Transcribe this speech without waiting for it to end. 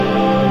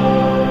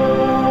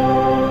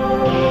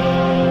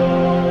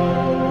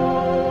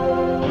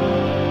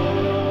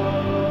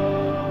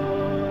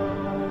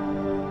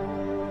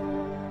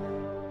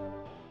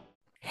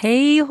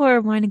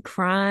there, wine and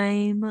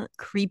crime,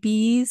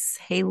 creepies,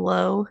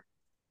 Halo.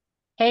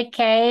 Hey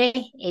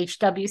Kay,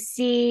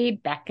 HWC,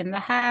 back in the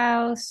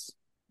house.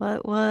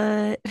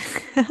 What?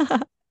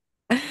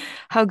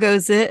 How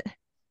goes it?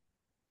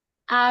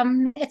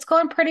 It's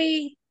going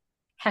pretty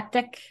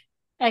hectic,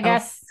 I Oh,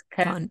 guess,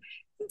 because fun.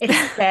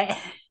 it's the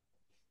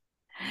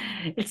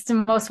it's the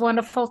most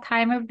wonderful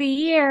time of the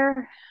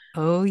year.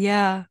 Oh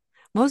yeah.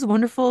 Most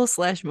wonderful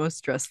slash most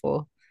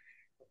stressful.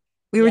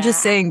 We were just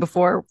Yeah, saying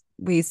before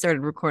we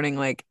started recording,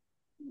 like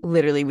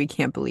literally we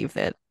can't believe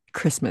that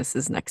Christmas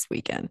is next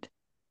weekend.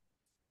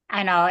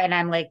 I know, and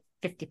I'm like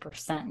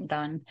 50%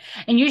 done.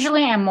 And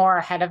usually I'm more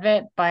ahead of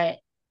it, but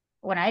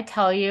when I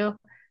tell you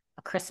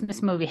a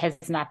Christmas movie has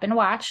not been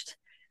watched,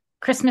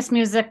 Christmas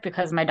music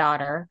because my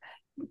daughter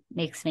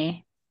makes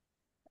me,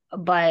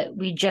 but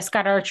we just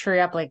got our tree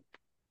up like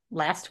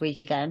last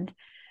weekend.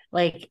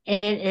 Like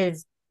it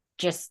is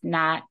just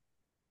not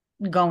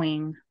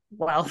going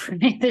well for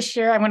me this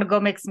year. I'm going to go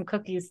make some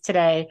cookies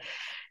today,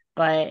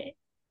 but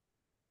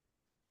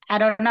I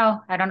don't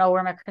know. I don't know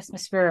where my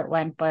Christmas spirit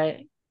went, but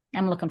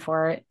I'm looking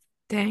for it.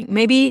 Dang.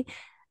 Maybe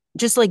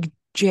just like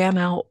jam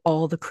out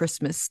all the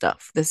Christmas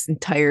stuff this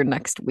entire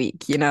next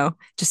week,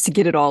 just to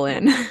get it all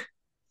in.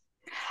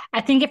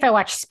 I think if I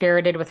watch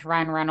Spirited with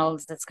Ryan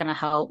Reynolds, that's going to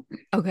help.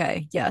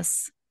 Okay,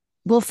 yes.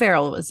 Will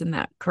Ferrell was in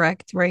that,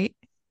 correct? Right?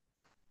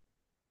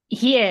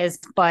 He is,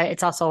 but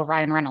it's also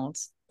Ryan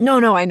Reynolds.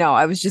 No, I know.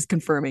 I was just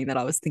confirming that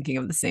I was thinking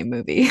of the same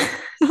movie.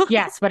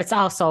 Yes, but it's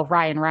also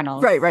Ryan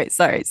Reynolds. Right.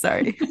 Sorry.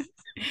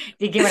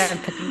 Do you get what I'm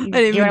putting? I Do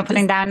didn't you get what mean I'm to dis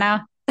putting down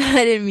now?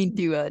 I didn't mean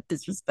to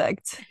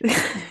disrespect.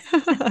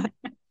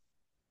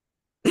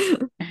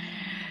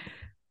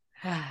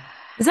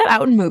 Is that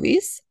out in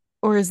movies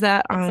or is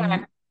that It's on?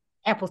 on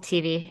Apple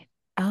TV.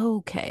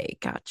 Okay,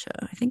 gotcha.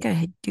 I think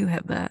I do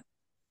have that.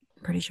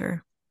 I'm pretty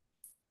sure.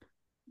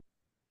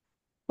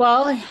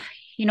 Well,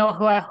 you know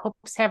who I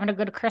hope's having a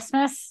good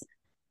Christmas?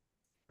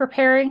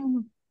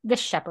 Preparing the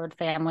Shepherd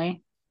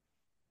family,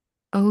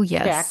 Oh,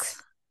 yes.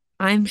 Dax.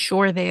 I'm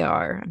sure they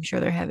are. I'm sure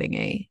they're having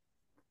a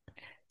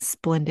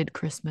splendid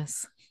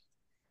Christmas.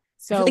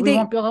 I feel So like they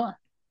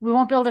we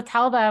won't be able to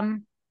tell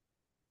them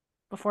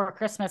before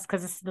Christmas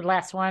because this is the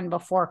last one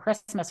before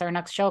Christmas. Our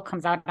next show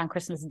comes out on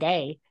Christmas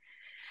Day.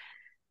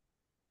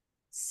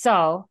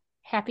 So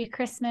happy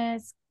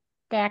Christmas,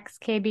 Dax,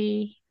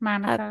 KB,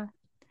 have Monica.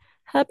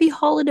 happy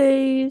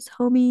holidays,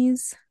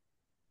 homies.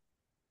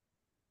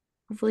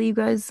 Hopefully you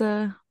guys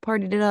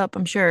partied it up.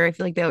 I'm sure. I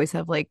feel like they always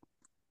have like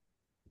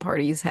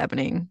parties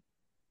happening,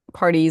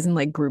 parties and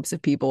like groups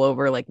of people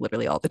over like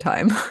literally all the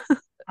time.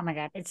 Oh my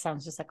God, it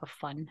sounds just like a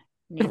fun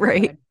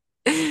Right.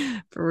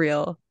 neighborhood. For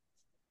real.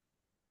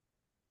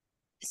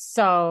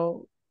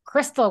 So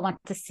Crystal went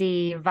to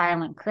see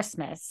Violent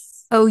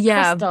Christmas. Oh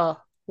yeah, Crystal,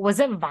 was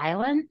it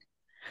violent?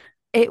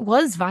 it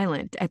was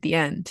violent at the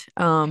end.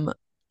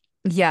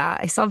 Yeah,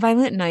 I saw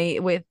Violent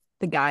Night with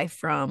the guy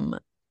from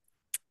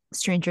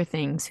Stranger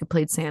Things who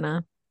played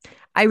Santa.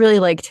 I really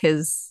liked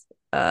his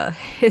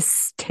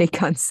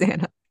take on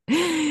Santa.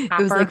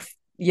 It was like Hopper?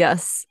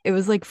 yes, it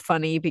was like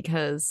funny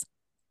because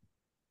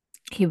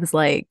he was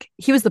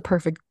the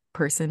perfect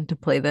person to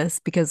play this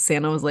because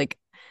Santa was like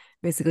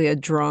basically a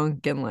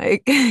drunk and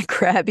like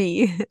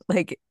crabby,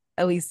 like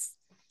at least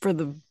for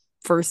the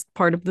first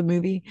part of the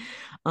movie.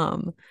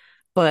 Um,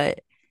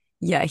 but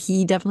yeah,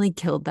 he definitely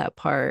killed that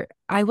part.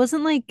 I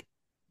wasn't like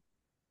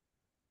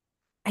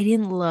I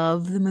didn't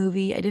love the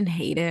movie. I didn't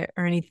hate it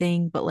or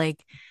anything, but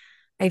like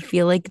I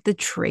feel like the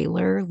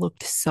trailer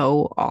looked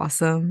so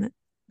awesome.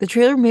 The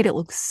trailer made it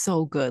look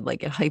so good,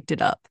 like it hyped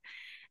it up.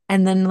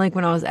 And then like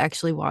when I was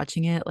actually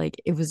watching it,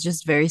 like it was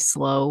just very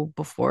slow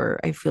before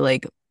I feel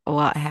like a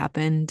lot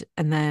happened.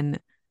 And then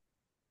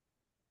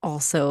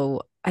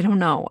also, I don't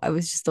know, I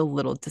was just a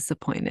little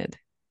disappointed.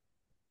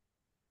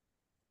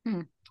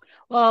 Hmm.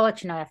 Well, I'll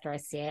let you know after I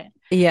see it.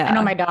 I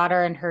know Yeah. my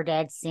daughter and her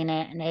dad seen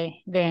it and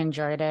they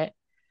enjoyed it.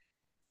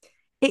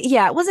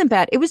 Yeah, it wasn't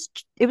bad. It was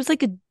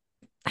like a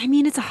I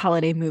mean, it's a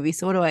holiday movie,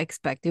 so what do I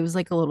expect? It was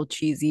like a little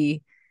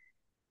cheesy,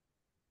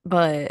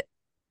 but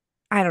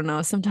I don't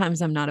know.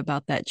 Sometimes I'm not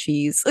about that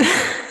cheese.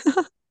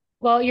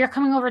 Well, you're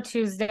coming over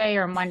Tuesday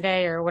or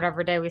Monday or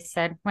whatever day we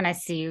said. When I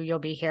see you, you'll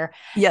be here.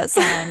 Yes.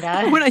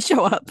 And When I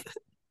show up.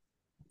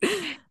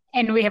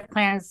 and we have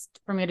plans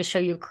for me to show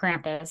you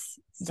Krampus.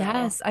 So,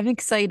 Yes, I'm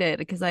excited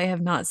because I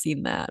have not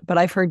seen that, but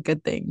I've heard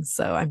good things,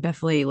 so I'm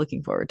definitely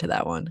looking forward to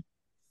that one.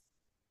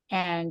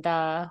 and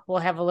we'll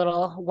have a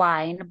little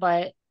wine,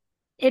 but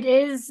it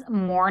is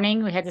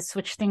morning. We had to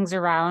switch things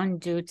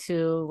around due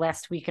to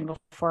last weekend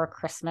before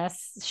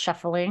Christmas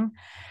shuffling.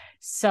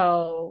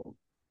 So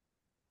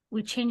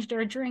we changed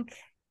our drink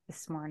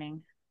this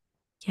morning.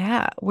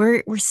 Yeah,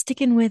 we're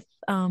sticking with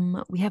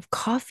we have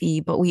coffee,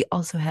 but we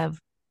also have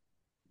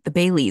the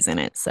Baileys in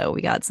it. So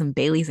we got some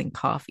Baileys and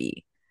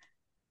coffee.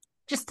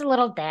 Just a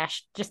little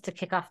dash just to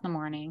kick off the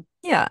morning.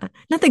 Yeah,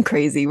 nothing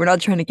crazy. We're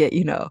not trying to get,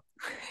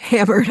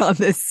 hammered on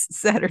this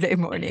Saturday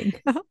morning.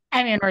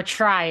 I mean, we're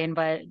trying,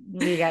 but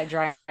we got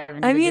driving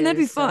I to mean, that'd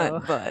do. be fun,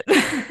 So, but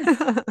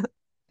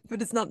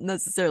but it's not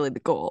necessarily the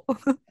goal.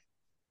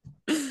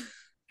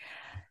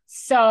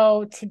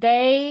 So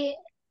today,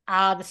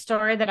 the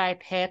story that I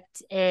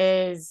picked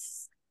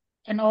is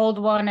an old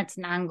one. It's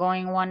an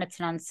ongoing one. It's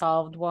an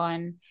unsolved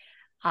one.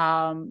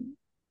 Um,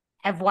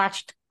 I've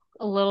watched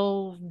a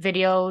little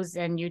videos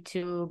and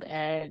YouTube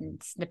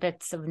and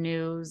snippets of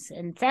news,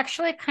 and it's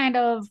actually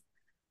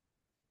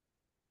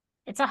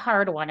it's a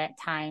hard one at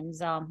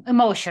times.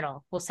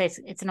 Emotional. We'll say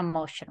it's an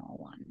emotional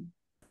one.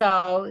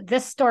 So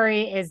this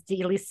story is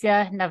the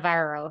Alicia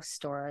Navarro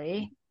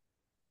story.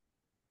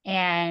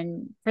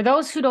 And for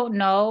those who don't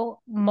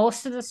know,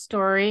 most of the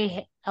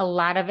story, a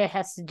lot of it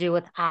has to do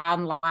with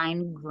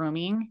online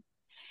grooming.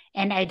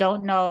 And I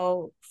don't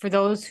know, for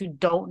those who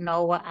don't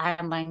know what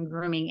online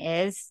grooming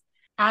is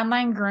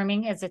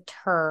a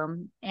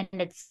term and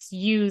it's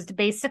used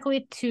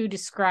basically to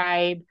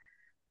describe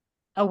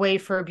a way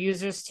for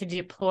abusers to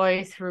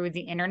deploy through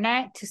the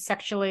internet to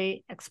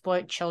sexually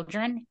exploit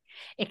children.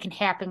 It can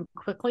happen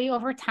quickly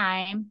over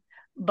time,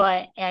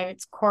 but at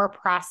its core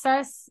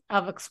process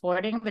of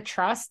exploiting the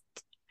trust,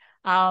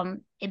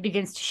 it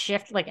begins to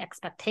shift like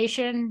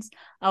expectations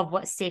of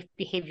what safe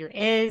behavior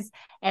is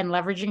and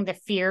leveraging the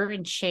fear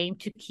and shame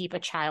to keep a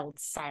child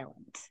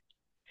silent.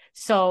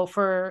 So,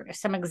 for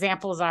some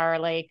examples, are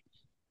like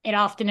it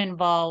often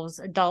involves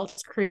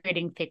adults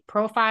creating fake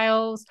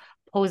profiles,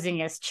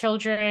 posing as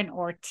children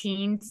or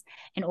teens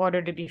in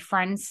order to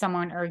befriend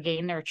someone or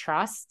gain their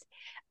trust.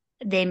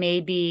 They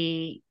may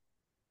be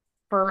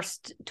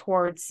first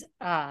towards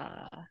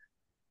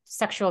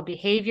sexual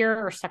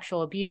behavior or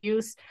sexual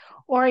abuse,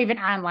 or even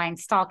online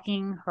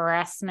stalking,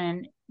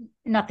 harassment,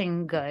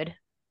 nothing good.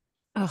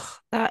 Ugh,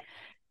 that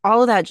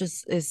all of that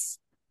just is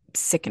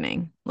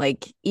sickening.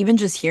 Like even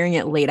just hearing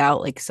it laid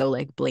out like so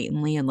like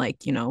blatantly and like,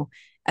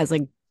 as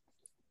like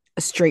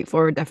a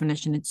straightforward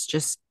definition, it's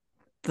just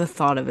the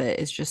thought of it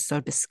is just so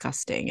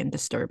disgusting and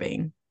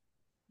disturbing.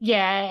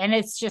 Yeah, and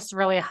it's just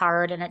really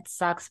hard and it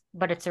sucks,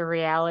 but it's a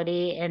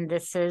reality. And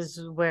this is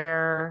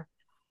where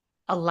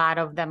a lot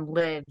of them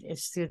live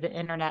is through the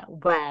internet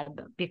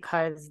web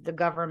because the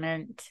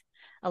government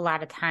a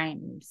lot of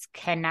times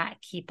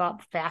cannot keep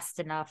up fast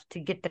enough to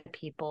get the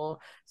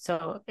people.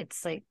 So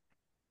it's like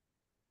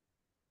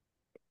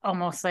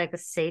almost like a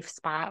safe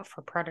spot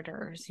for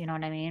predators. You know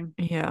what I mean?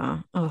 Yeah.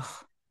 Ugh.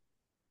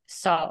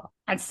 So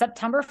on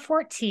September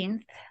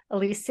 14th,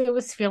 Alicia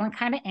was feeling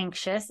kind of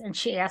anxious and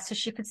she asked if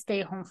she could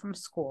stay home from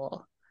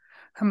school.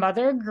 Her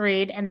mother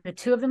agreed, and the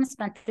two of them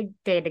spent the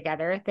day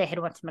together. They had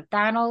went to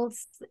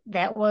McDonald's.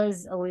 That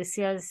was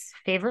Alicia's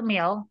favorite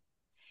meal.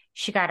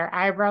 She got her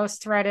eyebrows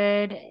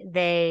threaded.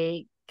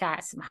 They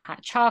got some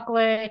hot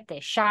chocolate. They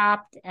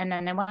shopped, and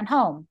then they went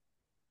home.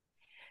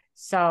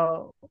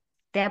 So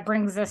that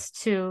brings us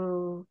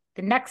to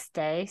the next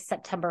day,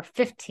 September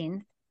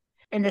 15th.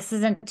 And this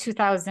is in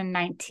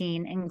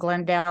 2019 in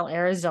Glendale,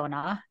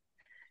 Arizona.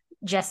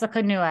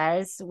 Jessica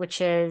Nuez, which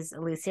is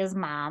Alicia's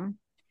mom,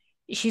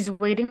 she's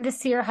waiting to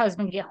see her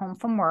husband get home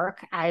from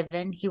work,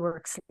 Ivan. He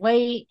works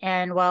late.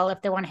 And well,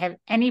 if they want to have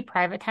any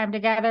private time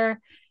together,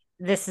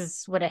 this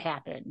is what it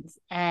happens.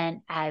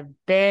 And I've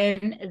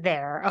been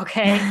there.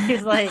 Okay.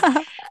 He's like,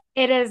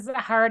 it is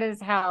hard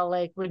as hell.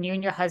 Like when you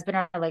and your husband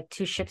are like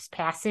two ships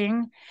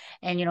passing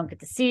and you don't get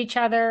to see each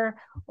other,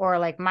 or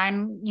like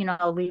mine,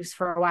 leaves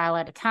for a while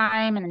at a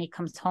time. And then he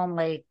comes home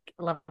like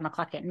 11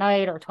 o'clock at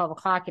night or 12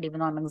 o'clock. And even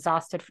though I'm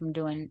exhausted from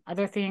doing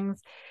other things,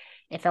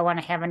 if I want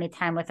to have any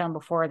time with them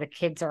before the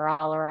kids are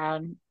all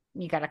around,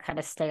 you got to kind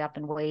of stay up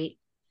and wait.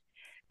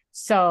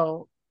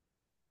 So,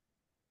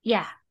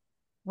 yeah,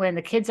 when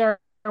the kids are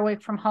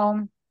awake from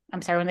home,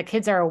 I'm sorry, when the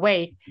kids are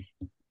awake,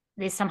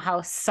 they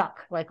somehow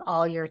suck like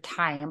all your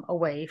time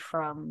away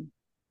from,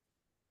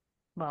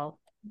 well,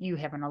 you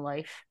having a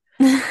life.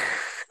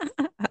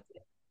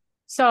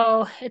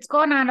 So it's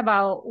going on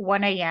about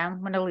 1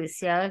 a.m. when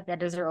Alicia,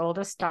 that is her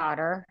oldest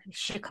daughter,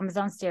 she comes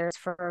downstairs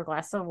for a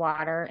glass of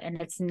water, and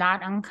it's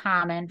not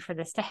uncommon for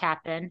this to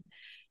happen.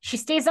 She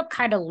stays up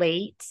kind of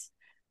late.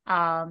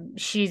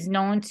 She's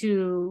known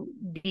to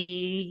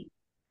be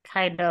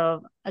kind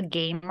of a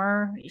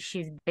gamer.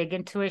 She's big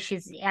into it.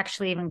 She's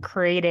actually even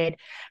created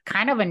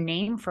kind of a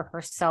name for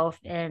herself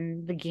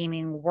in the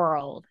gaming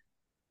world.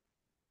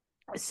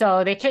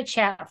 So they chit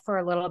chat for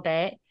a little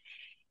bit,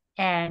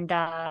 and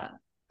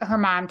her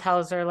mom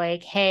tells her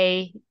like,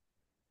 hey,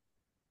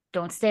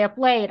 don't stay up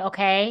late,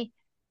 okay?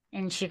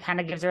 And she kind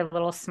of gives her a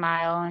little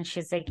smile and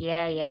she's like,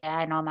 yeah, yeah,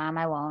 I know, mom,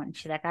 I won't. And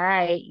she's like, all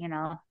right,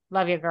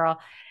 love you, girl.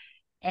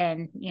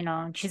 And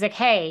she's like,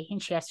 hey,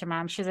 and she asked her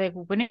mom, she's like,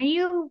 when are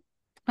you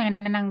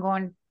planning on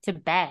going to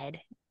bed?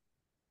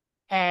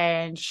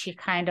 And she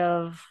kind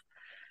of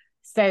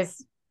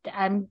says,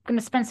 I'm going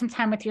to spend some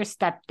time with your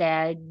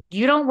stepdad.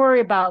 You don't worry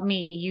about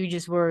me, you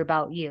just worry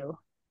about you.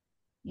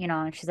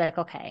 And she's like,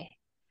 okay.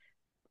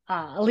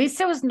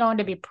 Alicia was known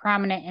to be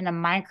prominent in the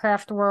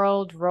Minecraft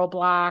world,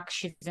 Roblox.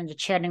 She's into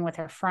chatting with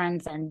her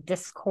friends on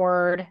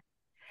Discord.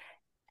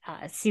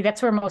 See,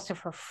 that's where most of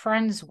her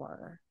friends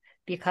were,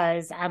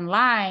 because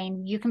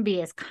online you can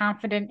be as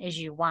confident as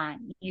you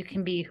want. You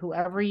can be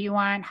whoever you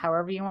want,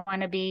 however you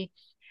want to be.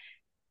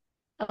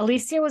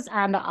 Alicia was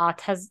on the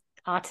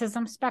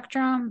autism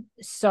spectrum.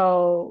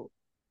 So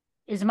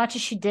as much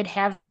as she did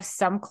have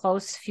some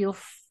close few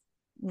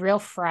real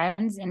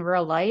friends in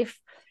real life,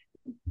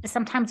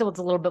 sometimes it was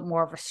a little bit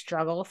more of a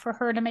struggle for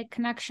her to make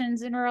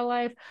connections in real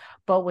life.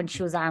 But when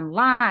she was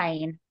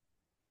online,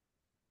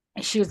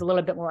 she was a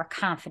little bit more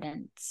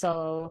confident.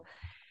 So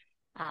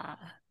uh,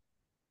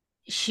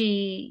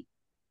 she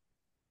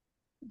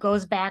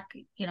goes back,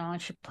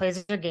 and she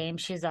plays her game.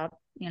 She's up,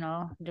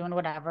 doing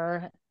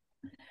whatever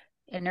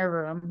in her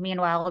room.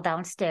 Meanwhile,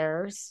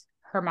 downstairs,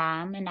 her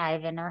mom and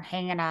Ivan are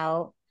hanging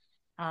out.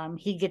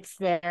 He gets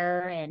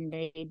there and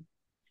they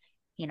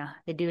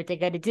do what they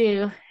got to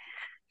do.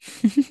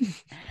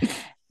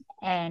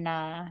 And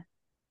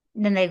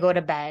then they go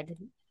to bed.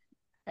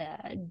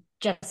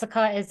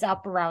 Jessica is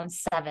up around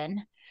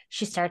 7.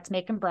 She starts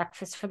making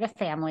breakfast for the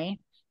family.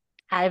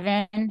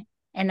 Ivan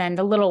and then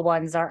the little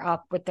ones are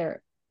up with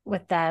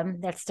them.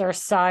 That's their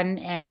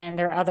son and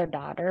their other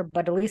daughter,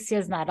 but Alicia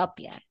is not up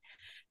yet.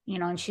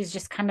 And she's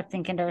just kind of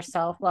thinking to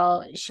herself,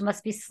 well, she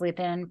must be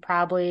sleeping,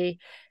 probably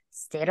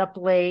stayed up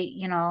late,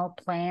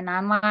 playing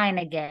online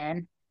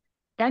again.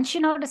 Then she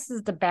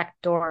notices the back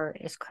door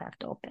is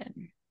cracked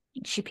open.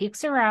 She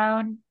peeks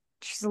around.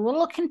 She's a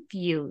little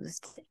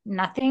confused.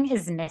 Nothing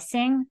is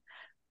missing.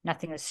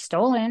 Nothing is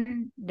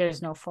stolen.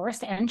 There's no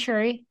forced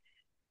entry,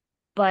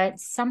 but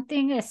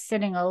something is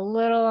sitting a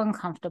little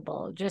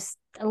uncomfortable, just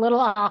a little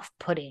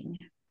off-putting.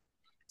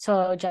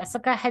 So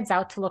Jessica heads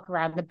out to look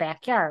around the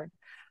backyard,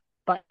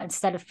 but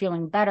instead of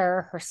feeling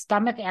better, her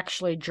stomach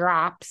actually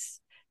drops.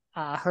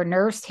 Her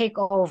nerves take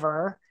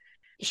over.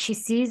 She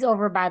sees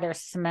over by their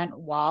cement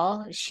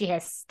wall, she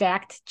has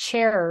stacked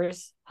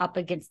chairs up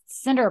against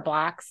cinder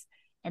blocks,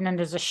 and then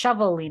there's a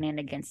shovel leaning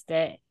against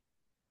it.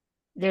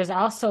 There's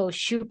also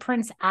shoe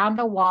prints on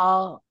the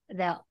wall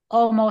that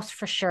almost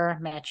for sure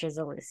matches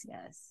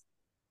Alicia's.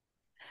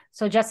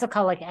 So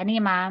Jessica, like any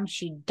mom,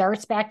 she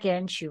darts back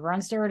in, she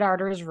runs to her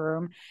daughter's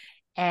room,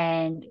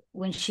 and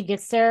when she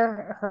gets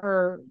there,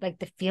 her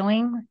the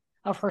feeling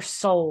of her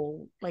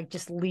soul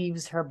just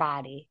leaves her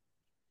body.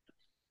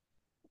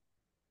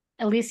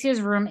 Alicia's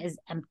room is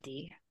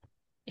empty.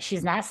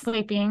 She's not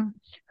sleeping.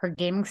 Her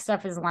gaming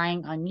stuff is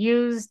lying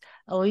unused.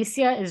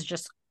 Alicia is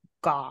just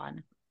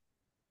gone.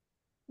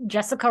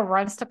 Jessica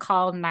runs to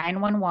call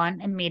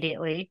 911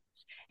 immediately,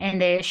 and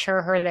they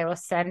assure her they will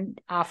send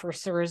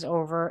officers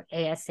over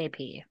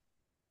ASAP.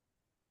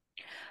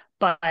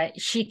 But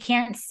she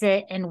can't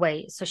sit and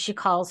wait. So she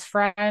calls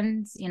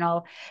friends,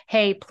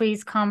 hey,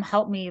 please come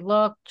help me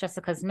look.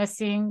 Jessica's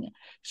missing.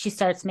 She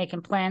starts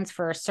making plans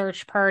for a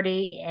search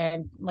party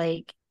and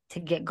to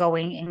get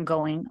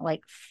going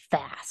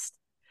fast.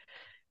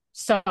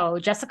 So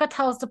Jessica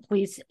tells the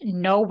police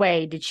no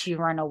way did she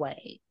run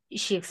away.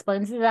 She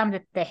explains to them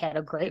that they had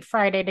a great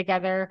Friday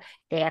together.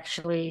 They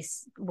actually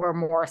were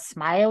more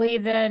smiley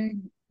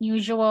than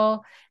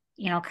usual,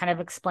 kind of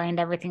explained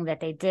everything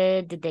that they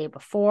did the day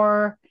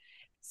before,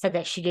 said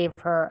that she gave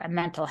her a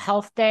mental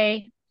health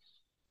day.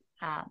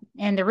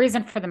 And the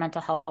reason for the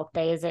mental health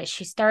day is that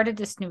she started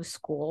this new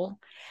school.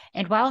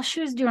 And while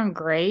she was doing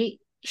great,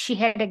 she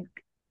had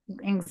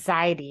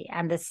anxiety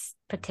on this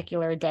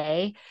particular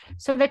day.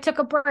 So they took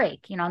a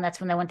break, and that's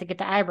when they went to get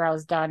the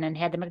eyebrows done and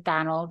had the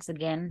McDonald's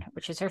again,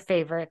 which is her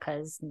favorite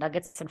because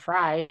nuggets and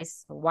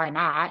fries. Why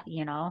not,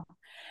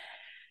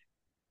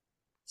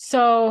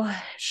 So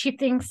she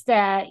thinks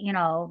that,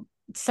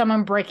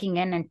 someone breaking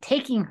in and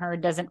taking her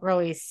doesn't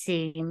really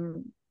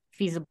seem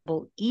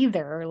feasible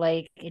either.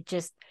 It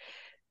just,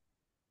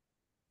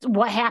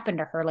 what happened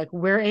to her?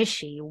 Where is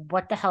she?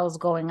 What the hell is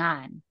going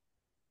on?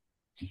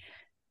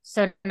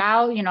 So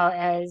now,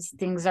 as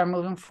things are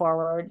moving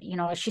forward,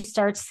 she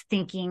starts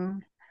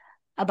thinking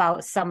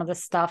about some of the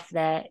stuff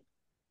that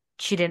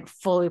she didn't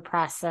fully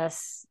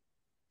process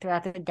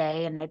throughout the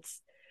day. And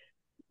it's,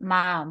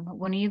 Mom,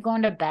 when are you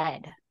going to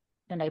bed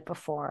the night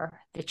before?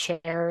 The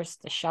chairs,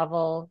 the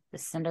shovel, the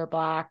cinder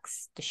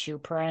blocks, the shoe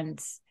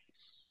prints.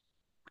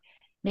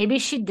 Maybe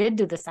she did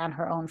do this on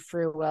her own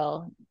free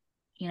will.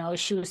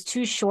 She was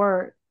too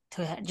short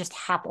to just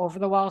hop over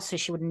the wall. So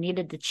she would have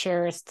needed the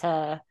chairs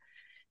to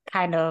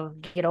kind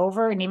of get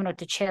over. And even with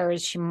the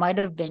chairs, she might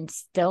have been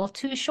still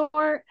too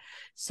short.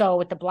 So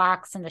with the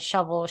blocks and the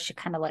shovel, she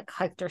kind of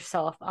hiked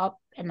herself up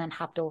and then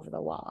hopped over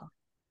the wall.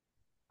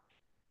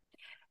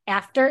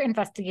 After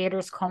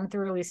investigators combed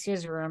through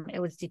Alicia's room, it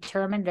was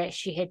determined that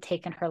she had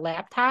taken her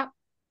laptop,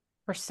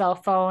 her cell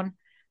phone,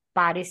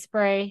 body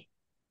spray,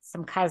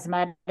 some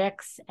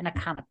cosmetics, and a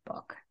comic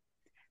book.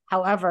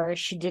 However,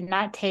 she did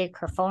not take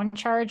her phone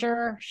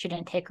charger. She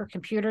didn't take her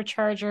computer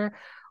charger,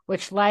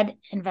 which led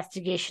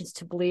investigations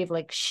to believe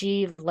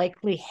she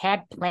likely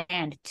had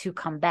planned to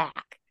come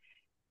back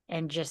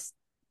and just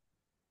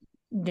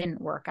didn't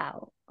work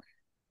out.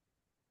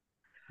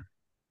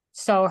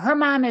 So her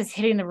mom is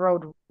hitting the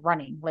road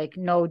running,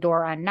 no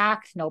door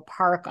unlocked, no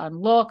park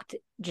unlocked,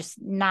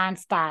 just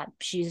nonstop.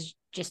 She's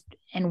just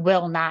and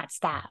will not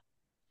stop.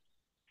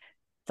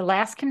 The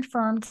last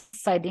confirmed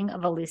sighting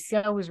of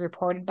Alicia was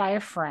reported by a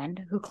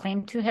friend who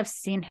claimed to have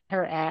seen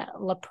her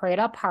at La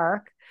Prada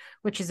Park,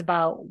 which is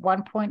about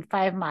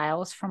 1.5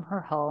 miles from her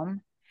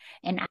home.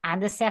 And on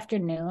this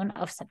afternoon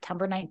of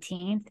September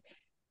 19th,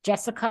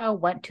 Jessica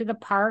went to the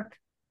park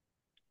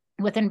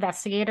with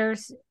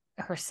investigators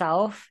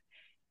herself.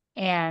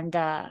 And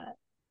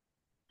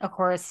of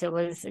course, it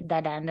was a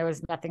dead end. There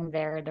was nothing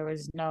there, there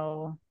was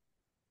no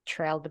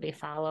trail to be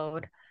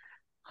followed.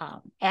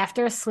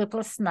 After a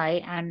sleepless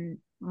night on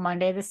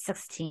Monday the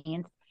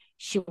 16th,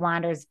 she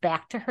wanders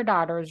back to her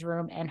daughter's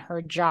room and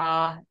her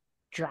jaw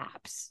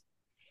drops.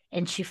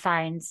 And she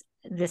finds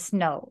this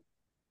note,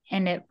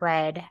 and it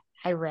read,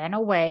 "I ran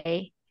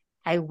away.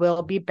 I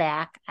will be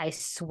back. I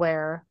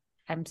swear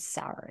I'm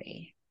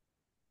sorry."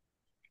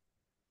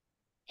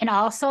 And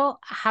also,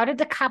 how did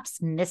the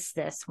cops miss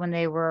this when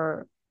they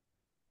were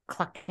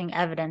collecting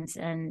evidence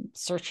and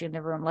searching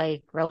the room?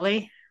 Like,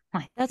 really?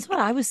 Like, That's what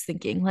I was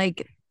thinking.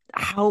 Like,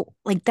 how,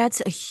 like,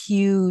 that's a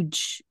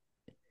huge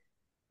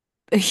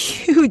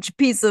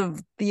piece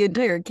of the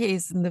entire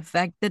case. And the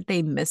fact that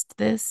they missed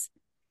this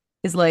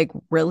is like,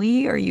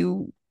 really? Are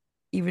you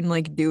even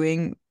like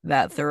doing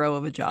that thorough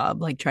of a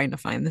job, like trying to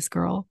find this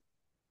girl?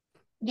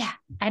 yeah,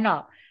 I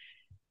know.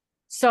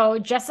 So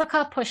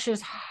Jessica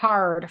pushes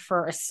hard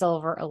for a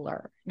silver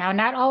alert. Now,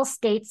 not all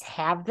states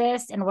have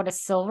this, and what a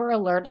silver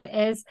alert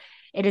is,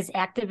 it is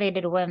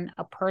activated when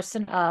a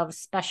person of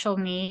special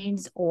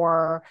needs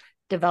or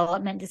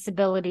development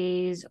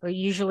disabilities, or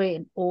usually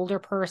an older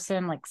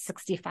person like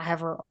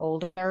 65 or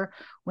older,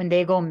 when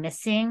they go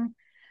missing.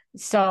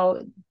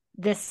 So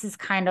this is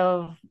kind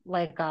of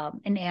like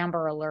an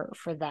Amber Alert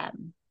for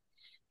them.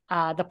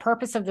 The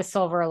purpose of the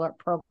Silver Alert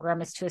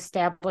program is to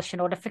establish a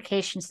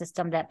notification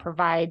system that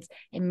provides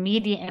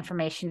immediate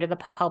information to the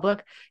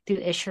public through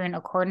issuing a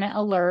coordinate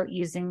alert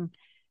using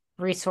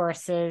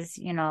resources,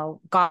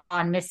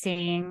 gone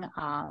missing,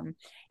 and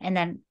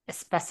then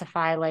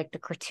specify like the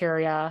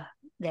criteria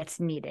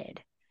that's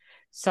needed.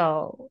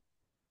 So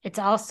it's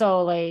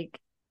also like,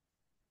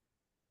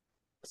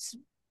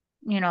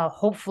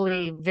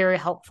 hopefully very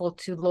helpful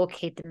to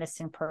locate the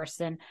missing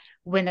person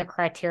when the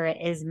criteria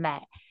is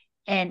met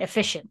and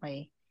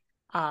efficiently.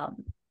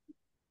 Um,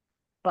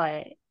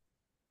 but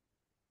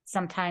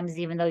sometimes,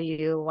 even though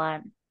you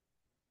want,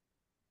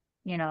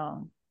 you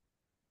know,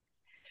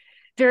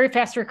 very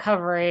fast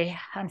recovery,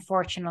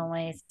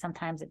 unfortunately,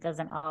 sometimes it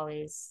doesn't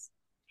always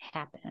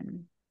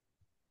happen.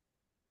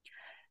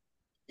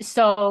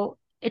 So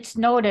it's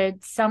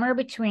noted somewhere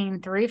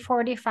between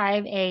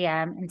 3:45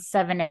 a.m. and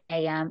 7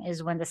 a.m.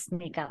 is when the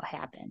sneak out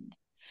happened.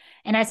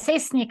 And I say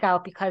sneak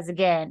out because,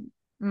 again,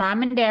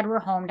 mom and dad were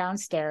home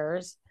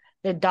downstairs.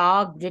 The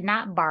dog did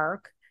not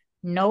bark.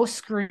 No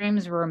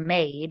screams were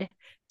made.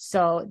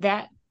 So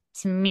that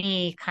to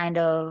me kind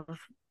of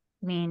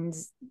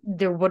means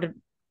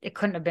it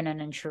couldn't have been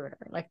an intruder.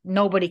 Like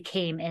nobody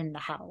came in the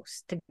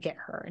house to get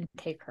her and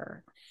take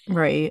her.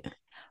 Right.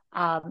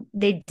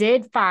 They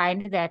did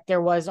find that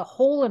there was a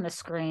hole in the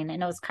screen,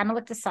 and it was kind of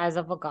like the size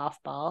of a golf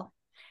ball.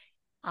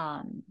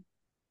 And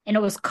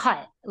it was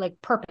cut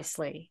like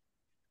purposely.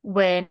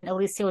 When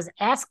Alicia was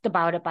asked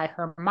about it by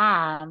her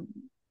mom,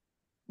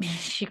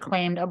 she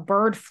claimed a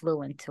bird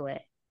flew into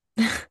it.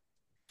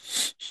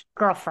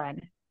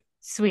 Girlfriend,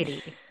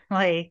 sweetie,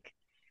 like,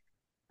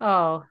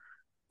 oh,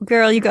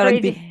 Girl, the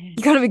crazy,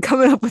 you gotta be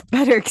coming up with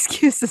better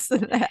excuses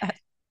than that.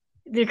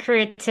 the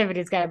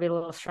creativity's got to be a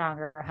little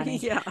stronger, honey.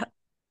 Yeah.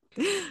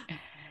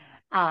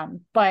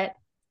 But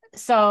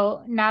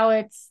so now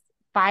it's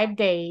 5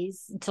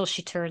 days until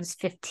she turns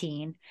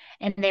 15,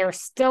 and they were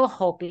still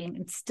hoping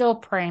and still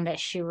praying that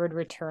she would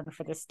return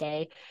for this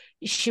day.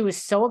 She was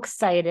so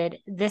excited.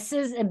 This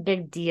is a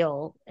big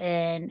deal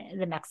in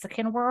the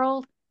Mexican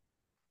world,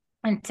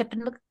 and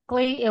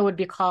typically it would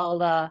be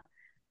called a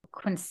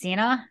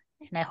quincena,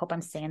 and I hope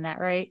I'm saying that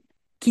right.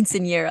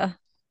 Quinceañera.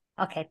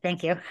 Okay,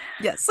 thank you.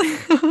 Yes.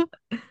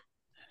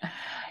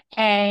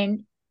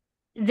 And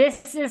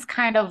this is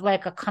kind of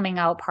like a coming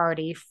out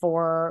party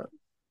for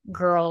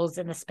girls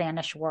in the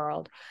Spanish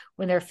world.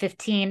 When they're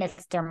 15,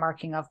 it's their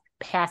marking of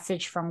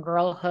passage from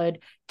girlhood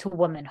to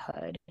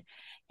womanhood.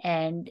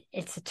 And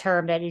it's a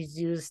term that is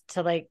used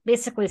to like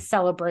basically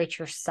celebrate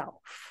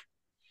yourself.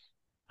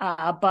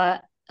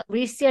 But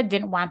Alicia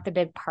didn't want the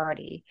big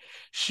party.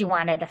 She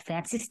wanted a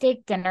fancy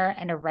steak dinner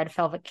and a red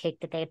velvet cake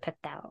that they had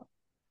picked out,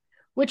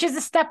 which is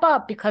a step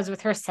up because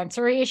with her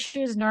sensory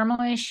issues,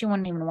 normally she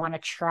wouldn't even want to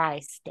try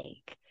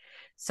steak.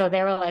 So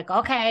they were like,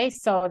 okay.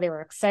 So they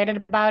were excited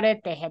about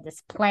it. They had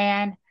this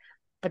plan,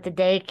 but the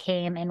day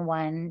came and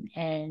went,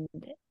 and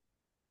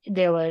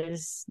there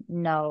was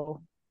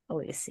no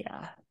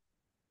Alicia.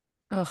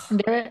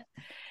 Ugh.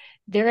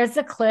 There is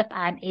a clip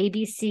on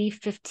ABC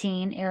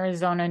 15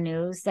 Arizona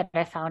News that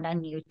I found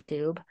on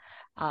YouTube.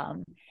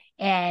 Um,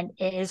 and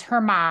it is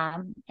her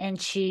mom,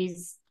 and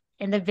she's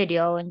in the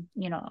video, and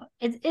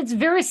it's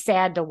very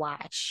sad to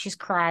watch. She's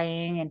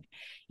crying, and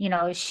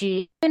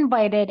She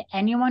invited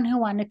anyone who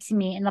wanted to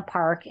meet in the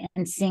park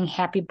and sing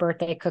happy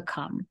birthday could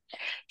come.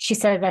 She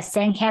said, I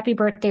sang happy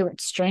birthday with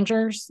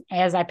strangers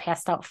as I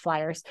passed out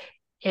flyers.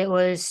 It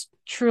was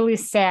truly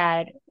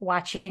sad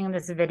watching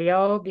this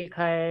video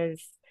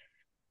because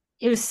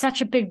it was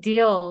such a big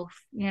deal.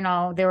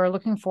 They were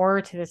looking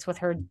forward to this with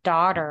her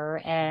daughter,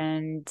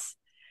 and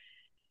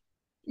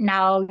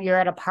now you're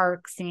at a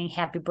park singing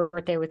happy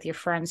birthday with your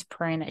friends,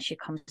 praying that she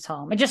comes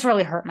home. It just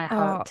really hurt my Oh,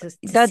 heart to see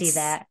that's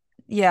that.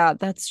 yeah,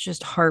 that's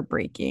just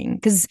heartbreaking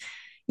because,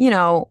 you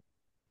know,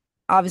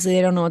 obviously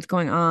they don't know what's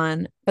going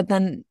on, but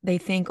then they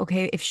think,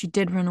 okay, if she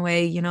did run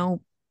away,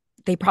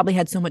 they probably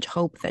had so much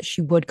hope that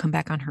she would come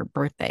back on her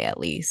birthday at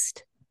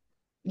least.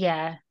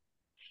 Yeah.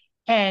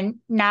 And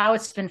now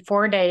it's been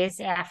 4 days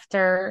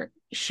after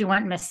she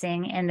went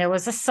missing, and there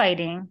was a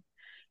sighting.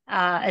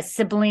 A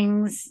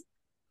sibling's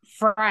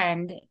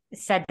friend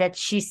said that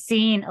she's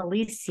seen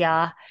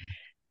Alicia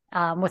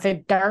with a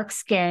dark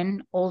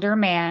skin, older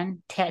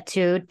man,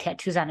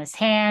 tattoos on his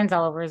hands,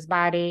 all over his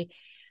body.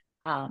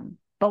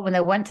 But when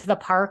they went to the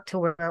park to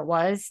where it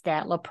was,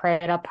 that La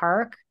Prada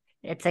Park,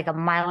 it's like a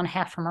mile and a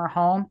half from her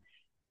home,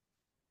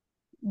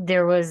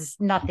 there was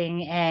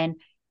nothing. And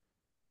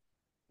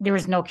there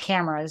was no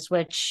cameras,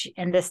 which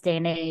in this day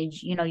and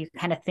age, you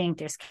kind of think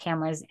there's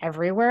cameras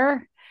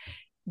everywhere.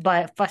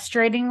 But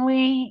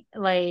frustratingly,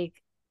 like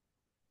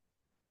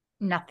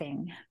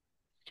nothing.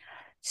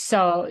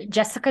 So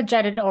Jessica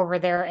jetted over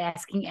there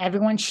asking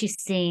everyone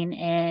she's seen.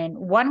 And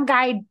one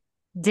guy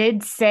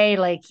did say,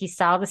 like, he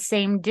saw the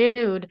same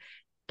dude,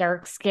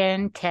 dark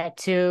skin,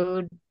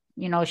 tattooed,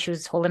 she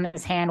was holding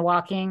his hand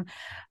walking.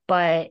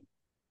 But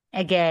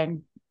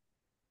again,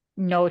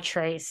 no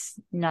trace,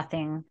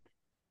 nothing,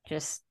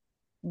 just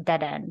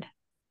dead end.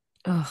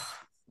 Ugh.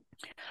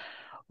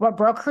 What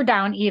broke her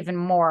down even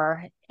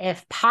more,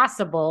 if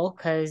possible,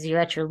 because you're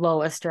at your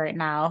lowest right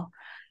now,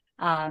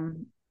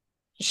 um,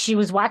 she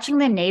was watching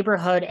The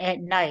Neighborhood at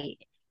night.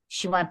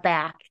 She went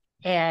back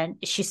and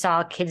she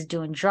saw kids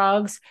doing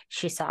drugs.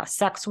 She saw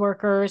sex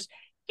workers,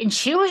 and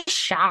she was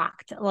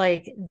shocked.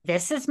 Like,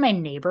 this is my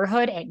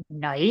neighborhood at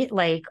night.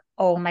 Like,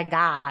 oh my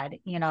God.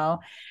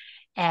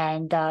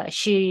 And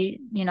she,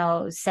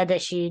 said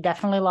that she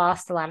definitely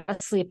lost a lot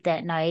of sleep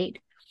that night.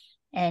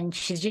 And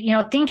she's,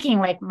 thinking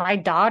like my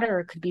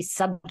daughter could be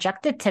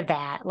subjected to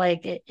that.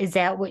 Like, is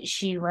that what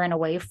she ran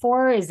away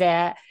for?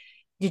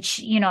 Did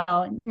she,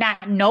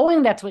 not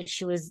knowing that's what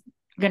she was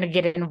going to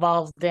get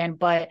involved in,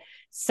 but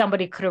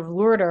somebody could have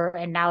lured her,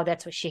 and now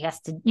that's what she has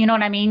to, you know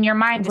what I mean? Your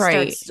mind just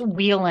Right. starts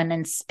wheeling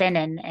and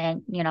spinning,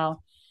 and,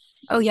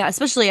 Oh yeah,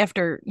 especially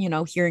after,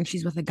 hearing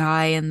she's with a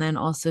guy and then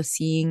also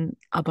seeing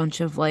a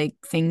bunch of like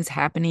things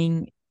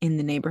happening in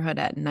the neighborhood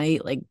at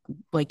night,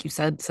 like you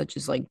said, such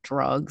as like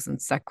drugs and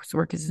sex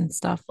workers and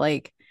stuff.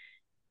 Like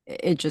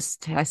it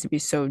just has to be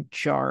so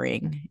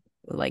jarring,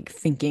 like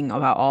thinking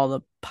about all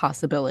the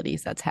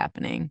possibilities that's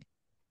happening.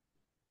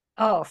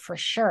 oh, for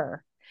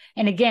sure.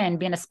 And again,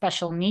 being a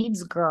special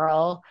needs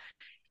girl,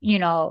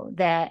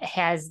 that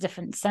has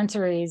different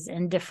sensories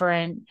and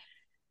different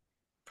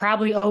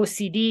probably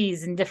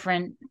OCDs and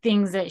different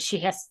things that she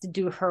has to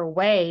do her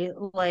way.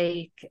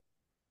 Like,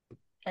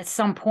 at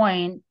some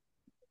point,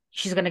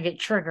 she's going to get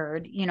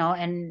triggered,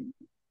 and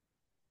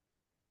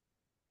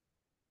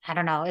I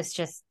don't know.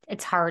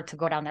 It's hard to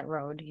go down that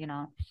road.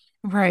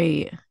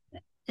 Right.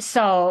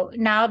 So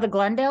now the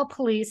Glendale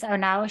police are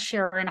now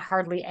sharing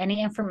hardly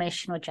any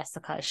information with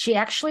Jessica. She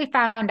actually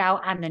found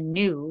out on the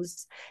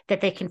news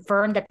that they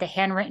confirmed that the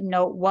handwritten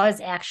note was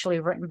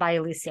actually written by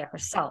Alicia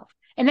herself.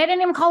 And they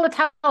didn't even call to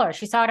tell her.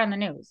 She saw it on the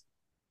news.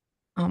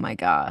 Oh my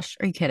gosh.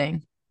 Are you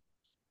kidding?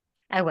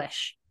 I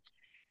wish.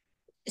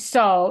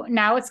 So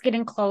now it's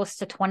getting close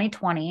to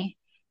 2020.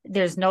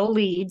 There's no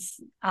leads.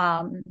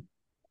 And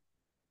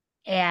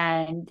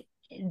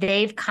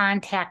they've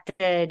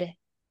contacted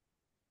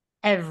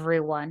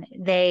everyone.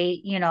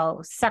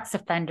 Sex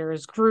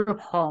offenders,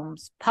 group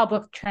homes,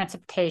 public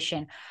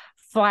transportation,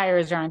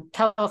 flyers on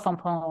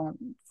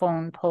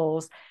phone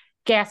poles,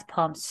 gas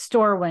pumps,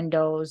 store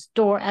windows,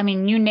 I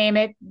mean, you name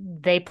it,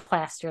 they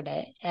plastered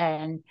it.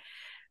 And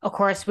of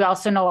course, we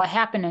also know what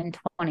happened in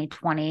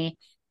 2020.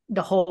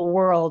 The whole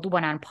world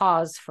went on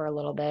pause for a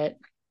little bit.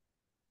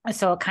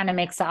 So it kind of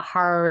makes it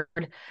hard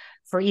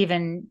for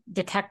even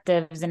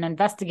detectives and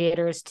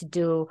investigators to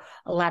do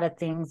a lot of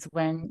things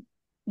when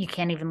you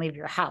can't even leave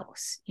your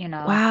house.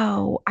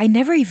 Wow. I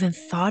never even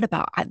thought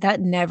about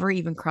that, never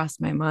even crossed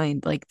my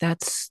mind. Like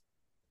that's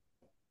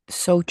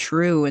so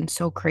true and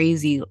so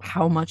crazy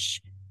how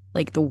much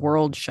like the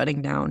world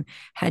shutting down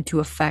had to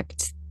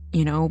affect,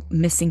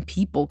 missing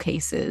people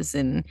cases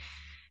and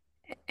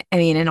I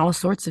mean, in all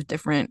sorts of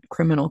different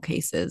criminal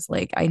cases.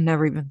 Like I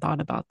never even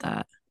thought about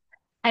that.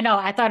 I know.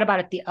 I thought about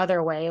it the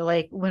other way.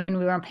 Like when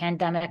we were in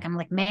pandemic, I'm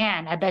like,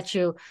 man, I bet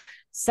you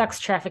sex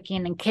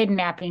trafficking and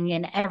kidnapping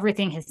and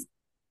everything has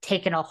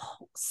taken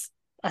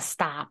a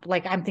stop.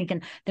 Like I'm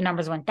thinking the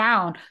numbers went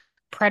down.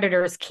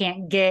 Predators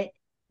can't get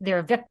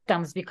their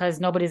victims because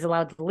nobody's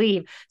allowed to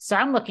leave. So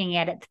I'm looking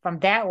at it from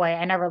that way.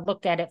 I never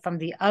looked at it from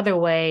the other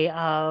way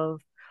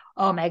of,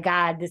 oh my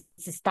God, this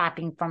is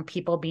stopping from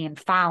people being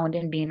found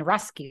and being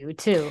rescued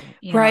too,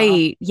 you know?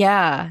 Right.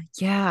 Yeah.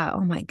 Yeah.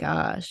 Oh my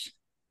gosh.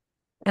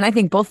 And I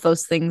think both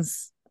those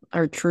things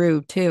are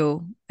true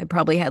too. I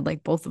probably had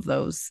like both of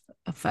those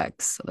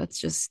effects. So that's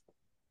just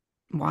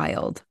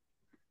wild.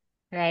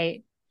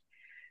 Right.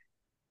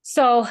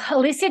 So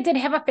Alicia did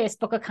have a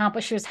Facebook account,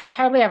 but she was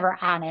hardly ever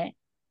on it.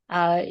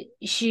 Uh,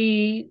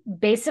 she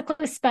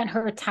basically spent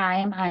her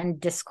time on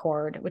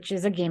Discord, which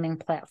is a gaming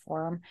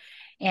platform.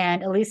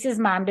 And Alicia's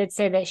mom did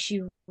say that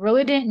she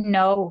really didn't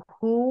know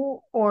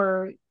who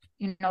or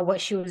what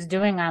she was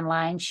doing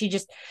online. She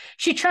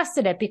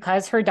trusted it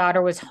because her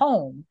daughter was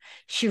home.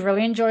 She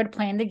really enjoyed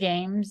playing the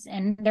games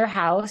in their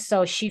house,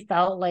 so she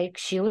felt like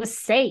she was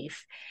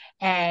safe.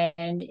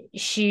 And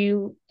she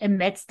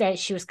admits that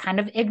she was kind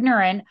of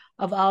ignorant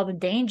of all the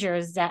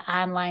dangers that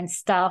online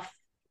stuff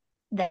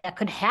that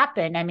could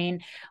happen. I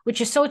mean,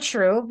 which is so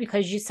true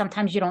because you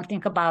sometimes you don't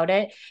think about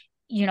it.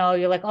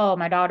 You're like, oh,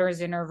 my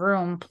daughter's in her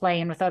room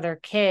playing with other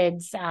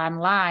kids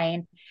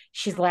online.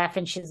 She's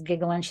laughing, she's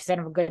giggling, she's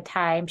having a good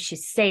time,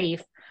 she's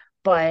safe.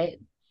 But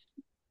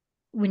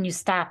when you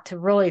stop to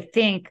really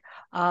think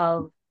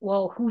of,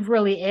 well, who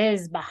really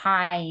is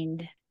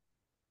behind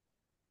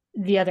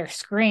the other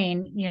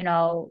screen,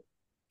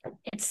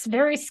 it's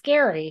very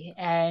scary.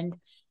 And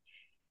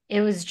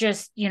it was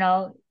just,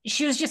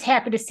 she was just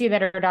happy to see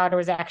that her daughter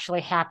was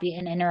actually happy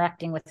and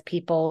interacting with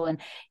people and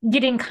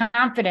getting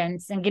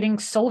confidence and getting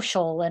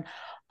social and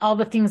all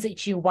the things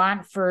that you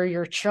want for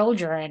your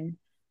children.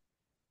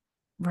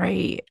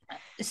 Right.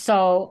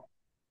 So,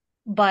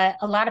 but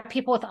a lot of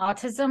people with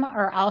autism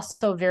are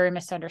also very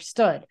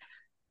misunderstood.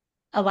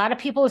 A lot of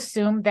people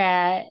assume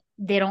that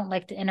they don't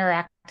like to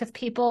interact with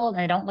people and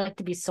they don't like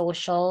to be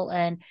social,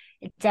 and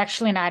it's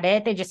actually not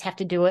it. They just have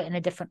to do it in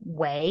a different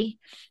way.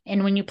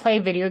 And when you play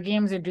video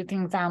games or do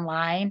things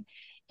online,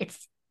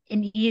 it's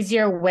an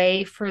easier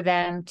way for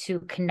them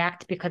to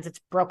connect because it's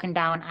broken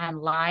down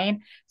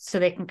online, so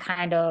they can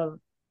kind of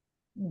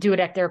do it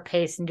at their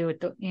pace and do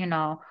it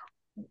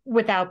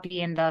without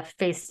being the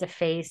face to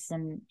face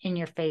and in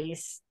your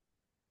face.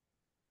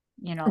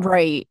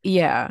 Right.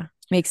 Yeah.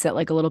 Makes it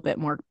like a little bit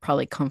more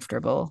probably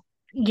comfortable.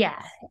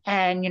 Yeah.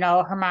 And,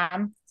 her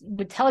mom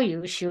would tell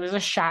you she was a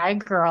shy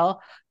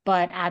girl,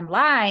 but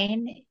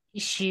online,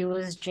 she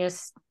was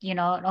just, it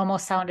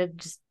almost sounded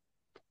just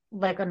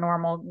like a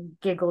normal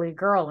giggly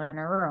girl in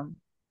her room.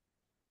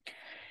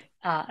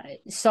 Uh,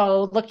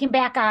 so looking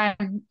back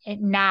on it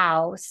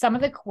now, some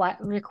of the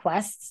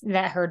requests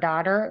that her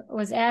daughter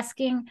was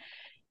asking,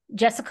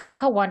 Jessica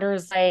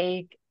wonders,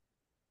 like,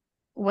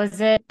 was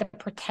it the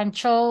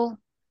potential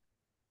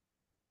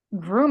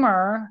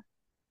groomer,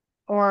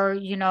 or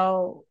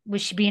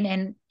was she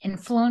being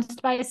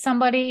influenced by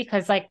somebody?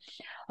 Because, like,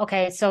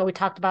 okay, so we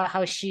talked about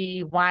how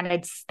she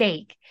wanted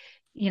steak.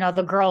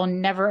 The girl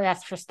never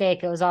asked for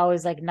steak. It was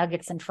always like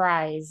nuggets and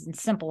fries and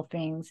simple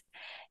things.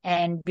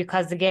 And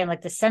because, again,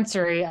 like the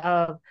sensory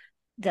of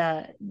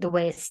the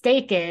way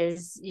steak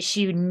is,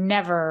 she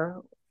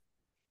never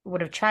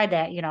would have tried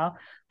that.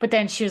 But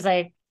then she was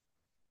like,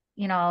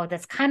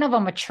 that's kind of a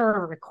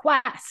mature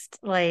request.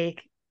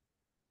 Like,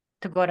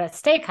 to go to a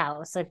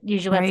steakhouse. Like,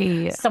 usually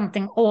that's Right.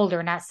 something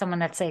older, not someone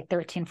that's like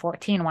 13,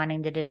 14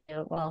 wanting to do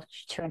it. Well,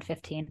 she turned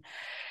 15.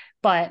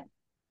 But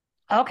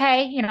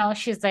okay,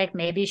 she's like,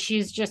 maybe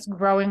she's just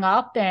growing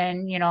up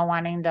and,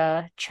 wanting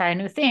to try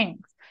new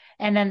things.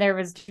 And then there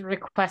was the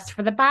request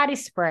for the body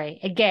spray.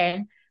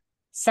 Again,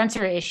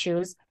 sensory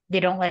issues.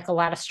 They don't like a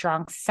lot of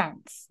strong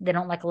scents. They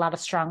don't like a lot of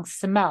strong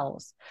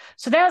smells.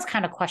 So that was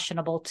kind of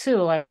questionable too.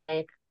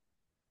 Like,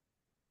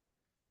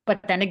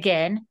 but then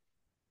again,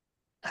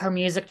 her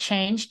music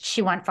changed.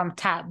 She went from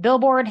top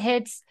Billboard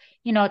hits,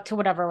 to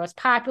whatever was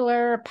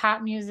popular,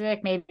 pop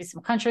music, maybe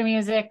some country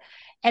music.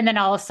 And then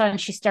all of a sudden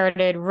she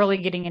started really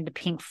getting into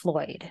Pink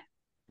Floyd,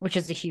 which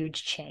is a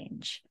huge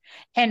change.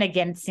 And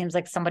again, it seems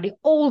like somebody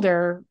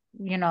older,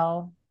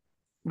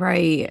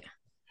 Right.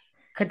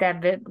 could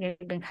that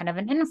have been kind of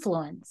an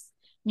influence.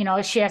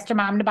 She asked her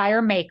mom to buy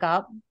her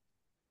makeup,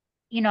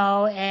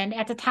 and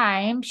at the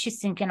time she's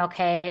thinking,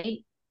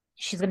 okay,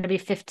 she's going to be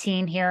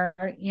 15 here,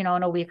 in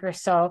a week or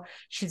so.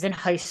 She's in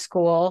high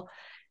school.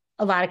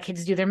 A lot of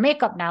kids do their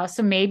makeup now.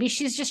 So maybe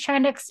she's just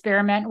trying to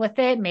experiment with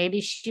it.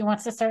 Maybe she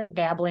wants to start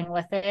dabbling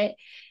with it,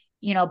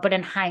 but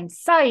in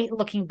hindsight,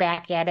 looking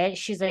back at it,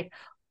 she's like,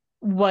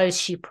 was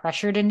she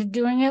pressured into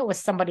doing it? Was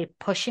somebody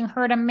pushing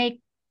her to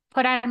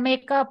put on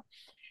makeup?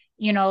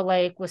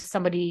 Like, was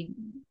somebody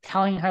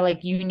telling her,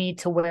 like, you need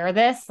to wear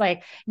this?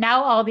 Like,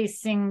 now all these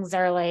things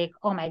are like,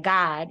 oh my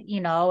God,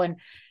 and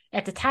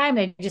at the time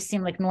they just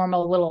seemed like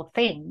normal little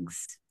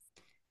things.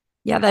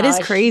 Yeah, that is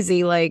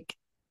crazy. Like,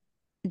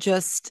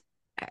 just,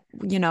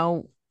 you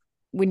know,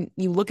 when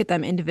you look at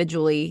them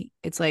individually,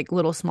 it's like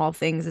little small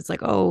things. It's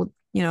like, oh,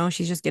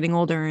 she's just getting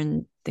older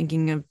and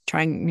thinking of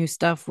trying new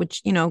stuff,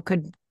 which,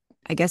 could,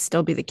 I guess,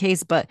 still be the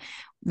case. But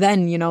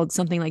then,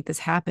 something like this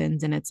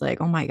happens and it's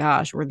like, oh my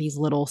gosh, were these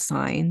little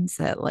signs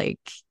that, like,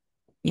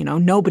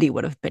 nobody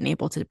would have been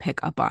able to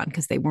pick up on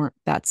because they weren't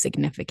that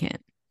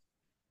significant.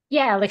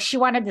 Yeah, like she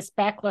wanted this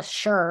backless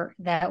shirt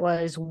that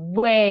was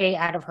way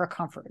out of her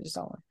comfort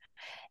zone.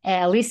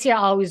 And Alicia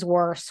always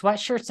wore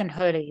sweatshirts and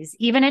hoodies.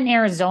 Even in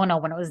Arizona,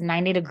 when it was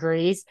 90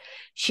 degrees,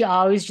 she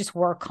always just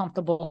wore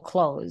comfortable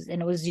clothes,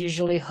 and it was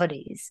usually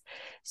hoodies.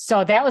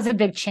 So that was a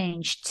big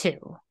change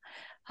too.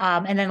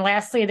 And then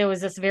lastly, there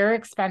was this very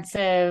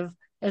expensive,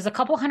 it was a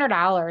couple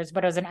 $100s,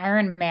 but it was an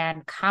Iron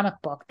Man comic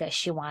book that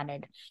she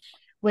wanted,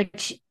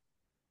 which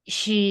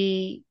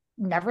she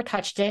never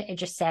touched it. It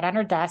just sat on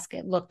her desk.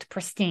 It looked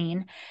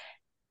pristine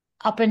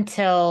up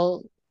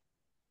until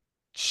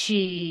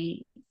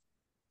she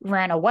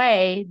ran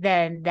away.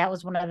 Then that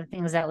was one of the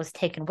things that was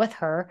taken with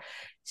her.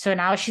 So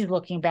now she's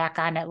looking back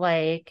on it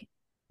like,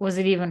 was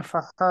it even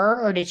for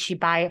her, or did she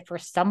buy it for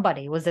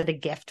somebody? Was it a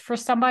gift for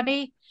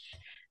somebody?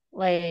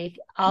 Like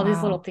all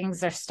these little Wow.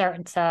 things are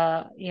starting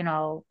to,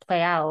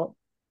 play out.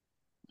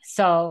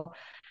 So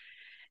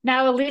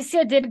now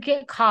Alicia did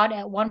get caught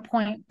at one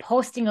point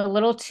posting a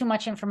little too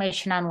much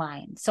information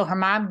online. So her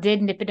mom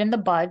did nip it in the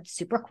bud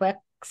super quick,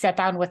 sat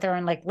down with her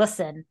and like,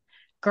 listen,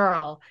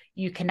 girl,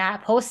 you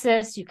cannot post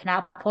this, you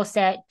cannot post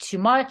that too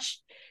much.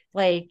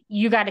 Like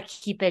you got to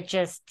keep it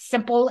just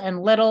simple and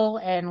little,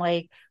 and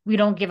like we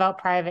don't give out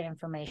private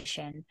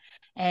information.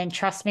 And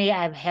trust me,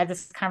 I've had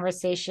this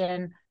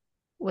conversation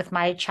with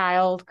my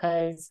child,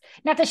 because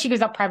not that she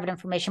gives up private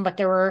information, but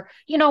there were,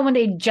 when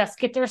they just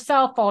get their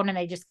cell phone and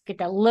they just get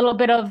that little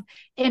bit of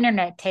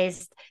internet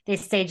taste, they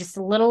say just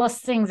the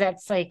littlest things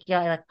that's like,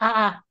 like,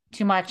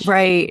 too much.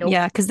 Right. Nope,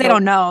 Yeah. Because they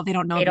don't nope. know. They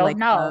don't know They the don't like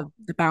know.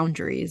 the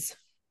boundaries.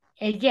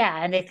 And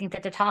yeah, and they think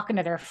that they're talking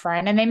to their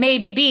friend, and they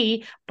may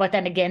be, but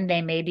then again,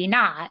 they may be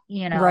not.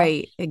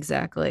 Right.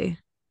 Exactly.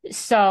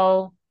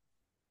 So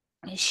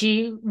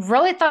she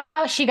really thought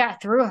she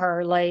got through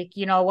her. Like,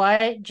 you know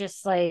what?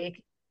 Just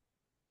like,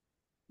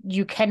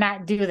 you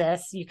cannot do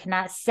this. You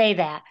cannot say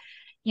that.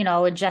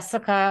 And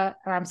Jessica,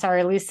 or I'm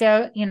sorry,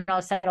 Alicia,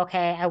 said,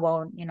 okay, I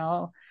won't,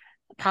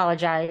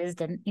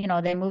 apologized, and,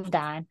 they moved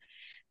on.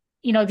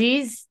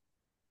 These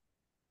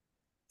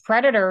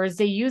predators,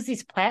 they use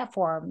these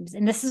platforms,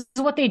 and this is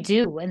what they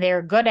do, and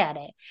they're good at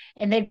it.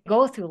 And they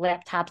go through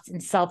laptops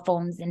and cell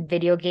phones and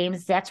video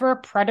games. That's where a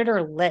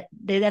predator live.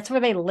 That's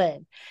where they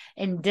live.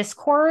 And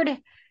Discord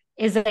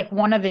is like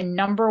one of the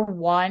number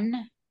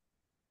one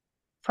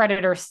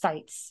predator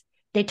sites.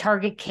 They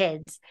target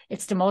kids.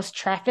 It's the most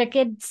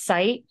trafficked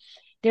site.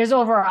 There's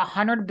over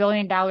 $100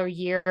 billion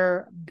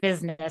year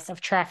business of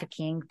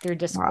trafficking through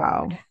Discord.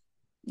 Wow.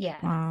 Yeah.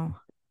 Wow.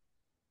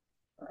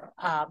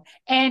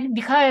 And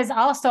because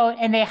also,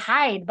 and they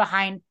hide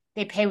behind,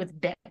 they pay with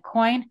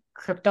Bitcoin,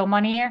 crypto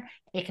money here.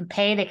 They can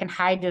pay, they can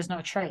hide, there's no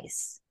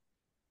trace.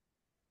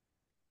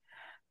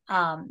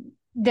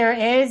 There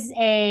is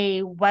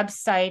a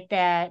website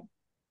that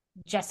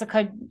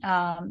Jessica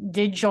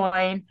did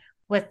join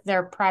with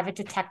their private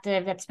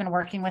detective that's been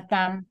working with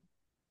them.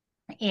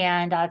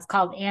 And it's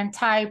called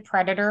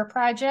Anti-Predator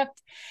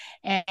Project.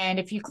 And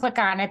if you click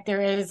on it,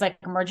 there is like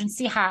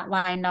emergency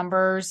hotline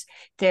numbers,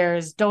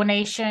 there's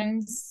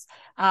donations.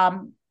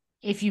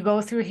 If you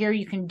go through here,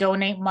 you can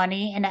donate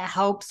money, and it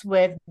helps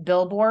with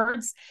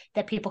billboards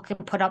that people can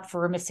put up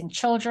for missing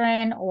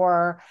children,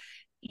 or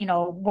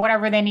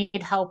whatever they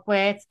need help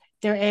with.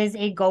 There is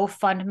a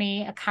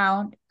GoFundMe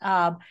account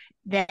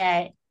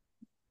that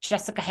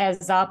Jessica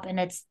has up, and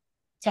it's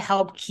to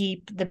help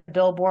keep the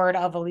billboard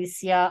of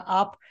Alicia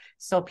up,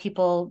 so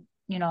people,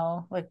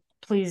 like,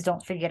 please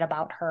don't forget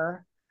about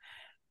her.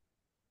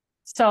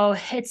 So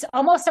it's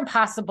almost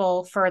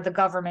impossible for the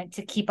government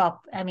to keep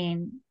up. I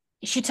mean,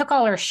 she took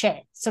all her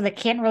shit, so they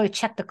can't really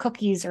check the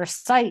cookies or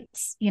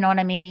sites. You know what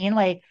I mean?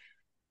 Like,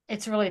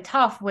 it's really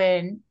tough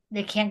when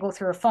they can't go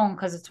through her phone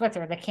because it's with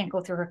her. They can't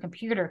go through her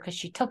computer because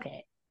she took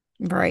it.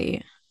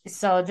 Right.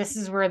 So this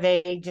is where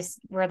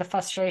where the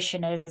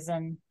frustration is.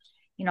 And,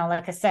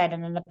 like I said,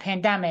 and then the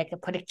pandemic, it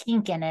put a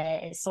kink in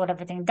it, it slowed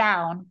everything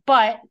down,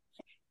 but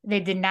they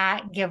did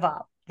not give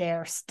up.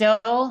 They're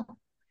still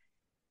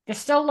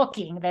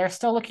looking. They're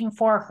still looking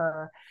for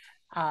her.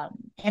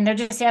 And they're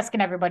just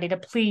asking everybody to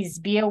please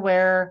be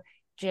aware,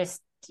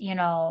 just,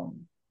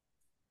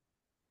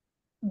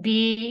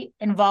 be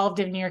involved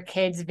in your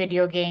kids'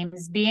 video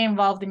games, be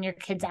involved in your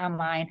kids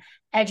online,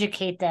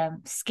 educate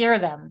them, scare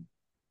them.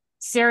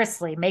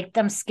 Seriously, make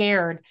them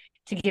scared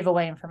to give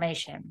away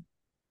information.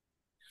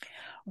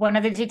 One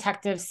of the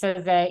detectives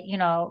said that,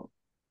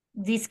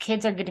 these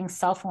kids are getting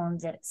cell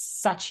phones at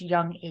such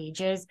young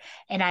ages,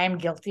 and I am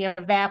guilty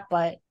of that,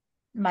 but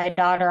my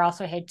daughter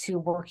also had two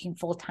working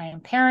full-time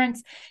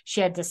parents.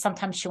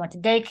 Sometimes she went to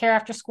daycare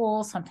after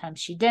school, sometimes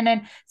she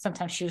didn't,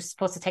 sometimes she was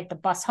supposed to take the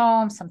bus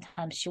home,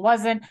 sometimes she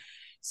wasn't.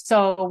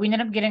 So we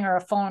ended up getting her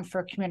a phone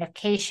for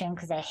communication,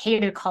 because I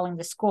hated calling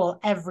the school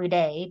every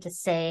day to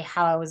say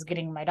how I was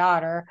getting my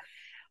daughter.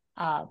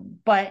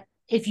 But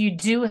if you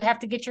do have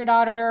to get your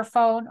daughter a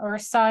phone or a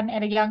son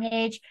at a young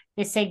age,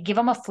 they say give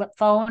them a flip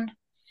phone.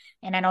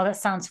 And I know that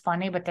sounds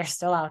funny, but they're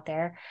still out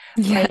there.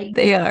 Yeah, Like,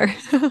 they are.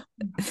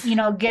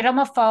 get them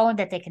a phone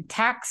that they can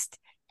text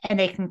and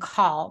they can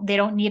call. They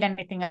don't need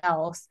anything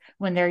else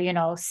when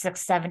they're,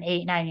 6, 7,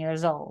 8, 9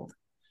 years old.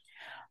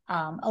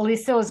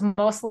 Alicia was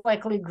most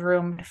likely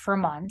groomed for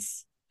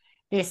months.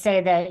 They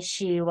say that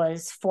she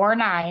was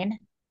 4'9",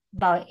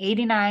 about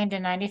 89 to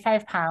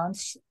 95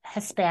 pounds,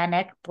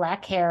 Hispanic,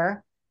 black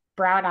hair,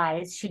 brown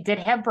eyes. She did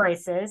have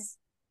braces.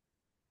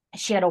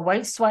 She had a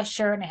white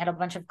sweatshirt and it had a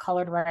bunch of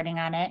colored writing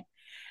on it.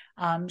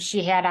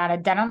 She had on a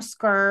denim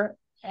skirt.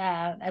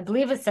 I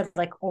believe it said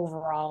like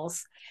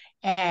overalls.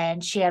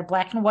 And she had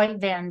black and white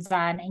Vans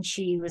on, and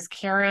she was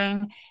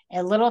carrying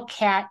a little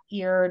cat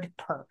eared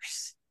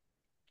purse.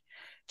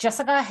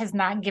 Jessica has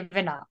not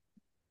given up.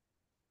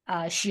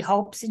 She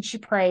hopes and she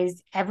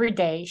prays every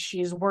day. She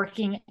is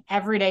working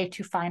every day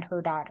to find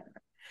her daughter.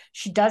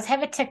 She does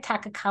have a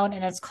TikTok account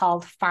and it's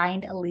called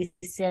Find Alicia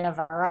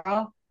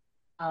Navarro.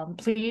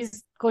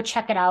 Please go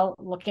check it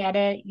out, look at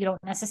it. You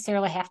don't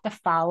necessarily have to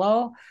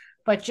follow,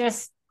 but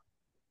just,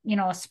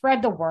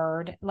 spread the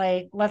word.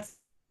 Like, let's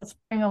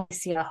bring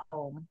Alicia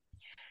home.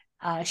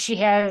 She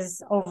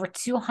has over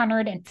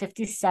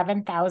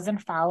 257,000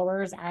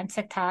 followers on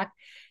TikTok.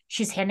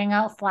 She's handing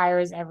out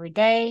flyers every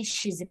day.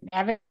 She's an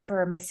advocate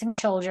for missing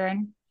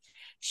children.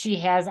 She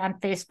has on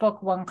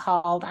Facebook one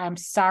called I'm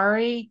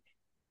Sorry,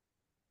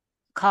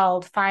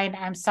 called Find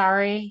I'm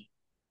Sorry,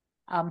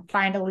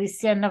 Find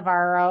Alicia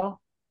Navarro.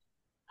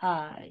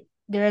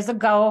 There is a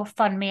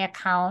GoFundMe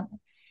account,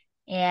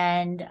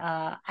 and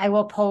I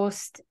will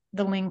post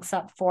the links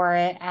up for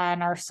it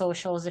on our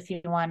socials if you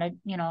want to,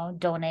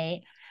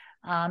 donate.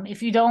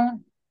 If you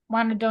don't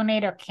want to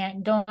donate or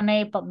can't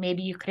donate, but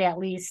maybe you could at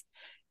least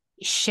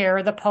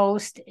share the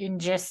post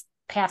and just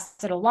pass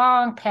it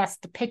along, pass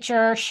the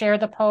picture, share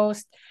the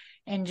post,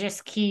 and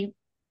just keep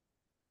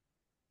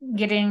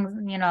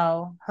getting,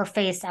 her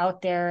face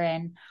out there.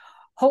 And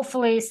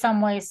hopefully,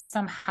 some way,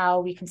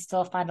 somehow, we can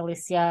still find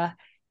Alicia.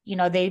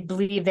 They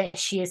believe that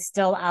she is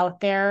still out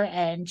there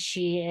and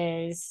she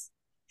is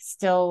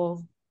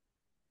still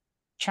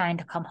trying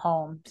to come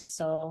home.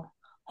 So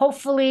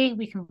hopefully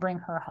we can bring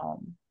her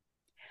home.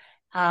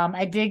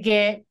 I did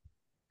get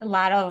a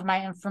lot of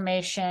my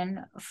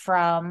information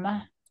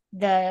from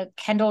the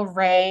Kendall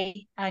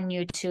Ray on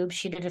YouTube.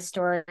 She did a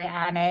story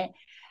on it.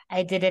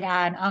 I did it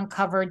on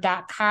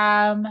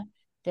uncovered.com.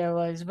 There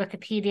was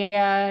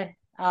Wikipedia,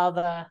 all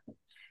the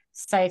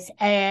sites,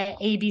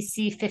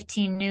 ABC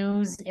 15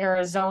 News,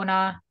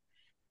 Arizona.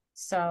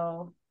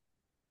 So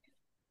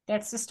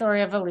that's the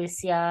story of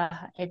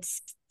Alicia.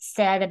 It's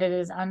sad that it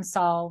is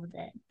unsolved,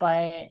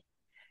 but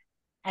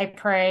I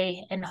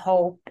pray and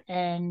hope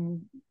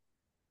and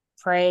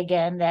pray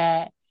again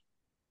that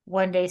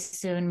one day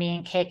soon me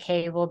and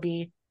KK will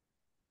be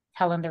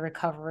telling the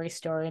recovery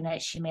story and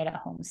that she made it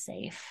home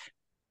safe.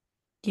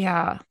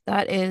 Yeah,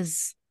 that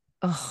is,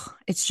 oh,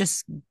 it's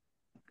just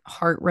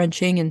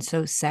heart-wrenching and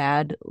so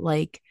sad.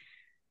 Like,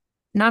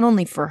 not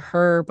only for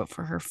her, but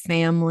for her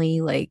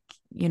family, like,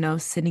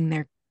 sitting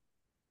there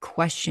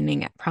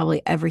questioning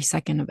probably every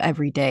second of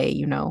every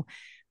day,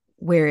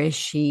 where is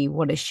she?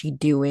 What is she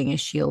doing? Is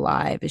she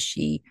alive? Is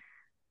she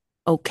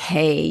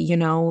okay?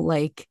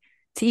 Like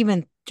to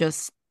even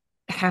just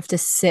have to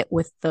sit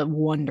with the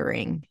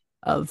wondering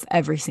of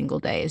every single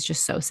day is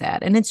just so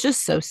sad. And it's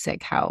just so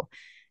sick how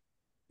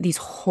these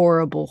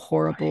horrible,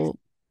 horrible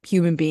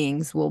human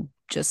beings will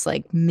just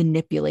like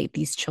manipulate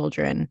these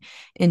children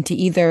into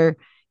either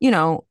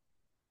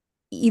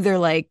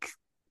like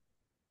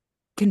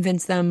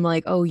convince them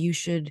like, oh, you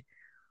should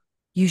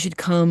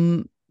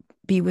come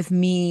be with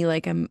me,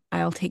 like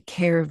I'll take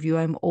care of you,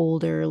 I'm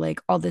older, like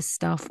all this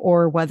stuff,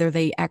 or whether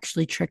they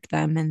actually trick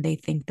them and they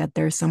think that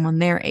there's someone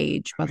their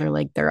age, whether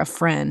like they're a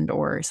friend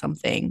or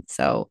something.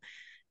 So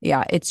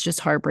yeah, it's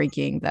just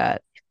heartbreaking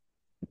that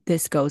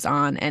this goes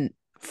on, and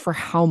for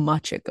how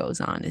much it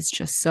goes on is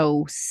just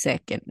so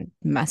sick and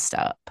messed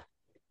up.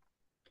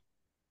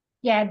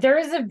 Yeah, there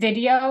is a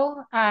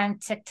video on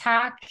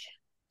TikTok,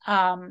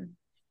 and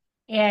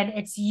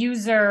its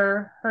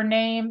user, her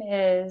name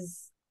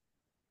is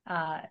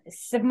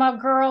Sigma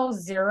Girl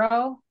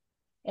Zero.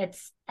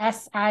 It's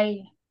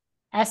SIGMA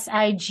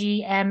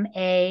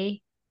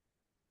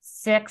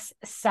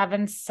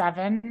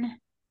 677.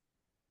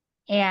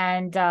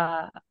 And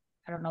I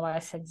don't know why I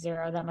said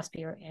zero. That must be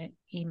your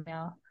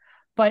email.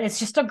 But it's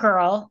just a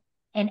girl.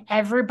 And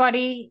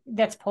everybody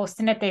that's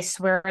posting it, they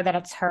swear that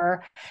it's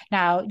her.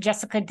 Now,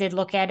 Jessica did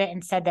look at it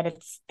and said that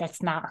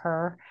that's not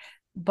her.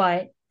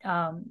 But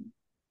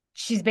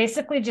she's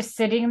basically just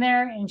sitting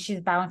there and she's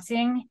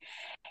bouncing.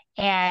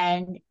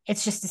 And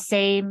it's just the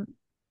same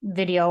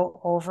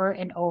video over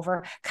and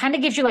over. Kind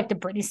of gives you like the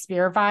Britney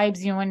Spears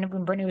vibes, when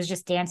Britney was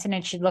just dancing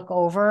and she'd look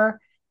over.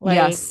 Like,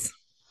 Yes.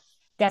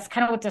 that's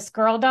kind of what this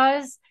girl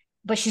does,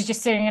 but she's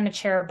just sitting in a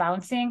chair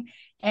bouncing.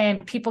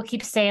 And people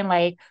keep saying,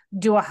 like,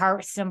 do a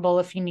heart symbol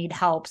if you need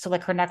help. So,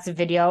 like, her next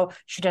video,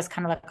 she does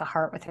kind of like a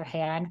heart with her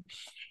hand.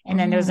 And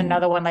then there's Oh,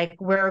 another one, like,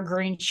 wear a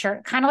green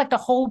shirt, kind of like the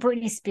whole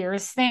Britney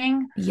Spears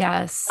thing.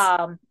 yes.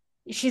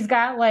 She's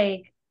got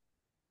like,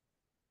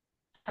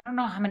 I don't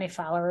know how many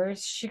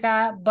followers she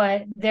got,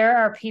 but there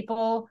are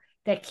people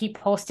that keep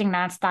posting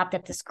nonstop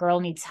that this girl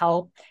needs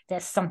help,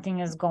 that something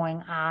is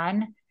going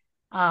on.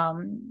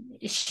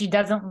 She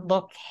doesn't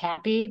look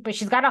happy, but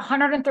she's got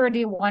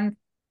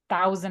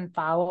 131,000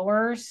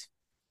 followers.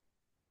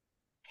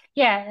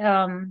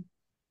 Yeah,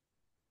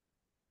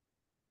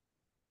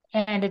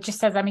 and it just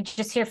says, I mean,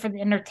 just here for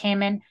the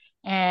entertainment,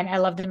 and I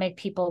love to make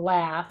people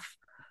laugh.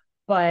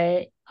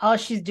 But all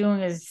she's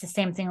doing is the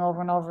same thing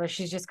over and over.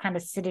 She's just kind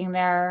of sitting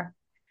there,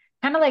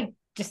 kind of like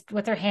just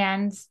with her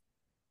hands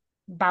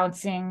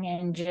bouncing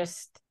and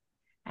just,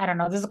 I don't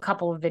know. There's a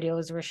couple of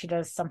videos where she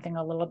does something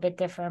a little bit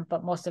different,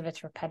 but most of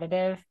it's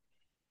repetitive.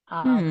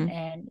 Hmm.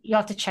 And you'll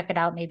have to check it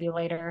out maybe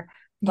later.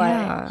 But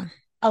Yeah.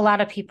 a lot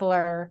of people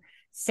are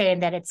saying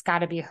that it's got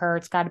to be her.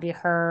 It's got to be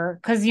her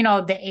because you know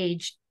the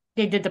age.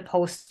 They did the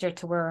poster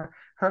to where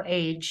her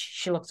age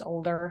she looks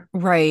older.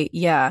 Right.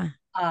 Yeah.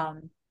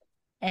 Um,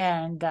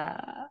 and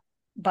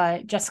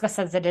but Jessica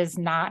says it is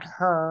not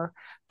her.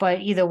 But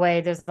either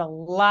way, there's a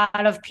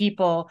lot of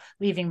people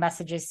leaving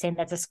messages saying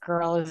that this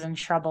girl is in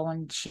trouble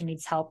and she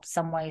needs help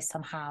some way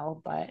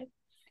somehow. But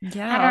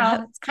Yeah. I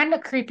don't know. It's kind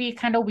of creepy,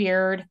 kind of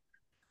weird.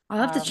 I'll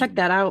have to check Um,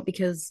 that out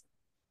because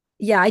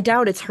yeah, I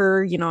doubt it's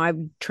her. I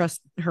would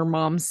trust her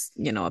mom's,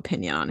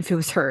 opinion on if it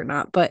was her or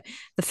not. But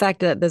the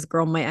fact that this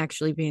girl might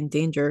actually be in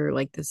danger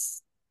like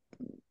this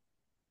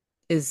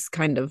is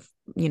kind of,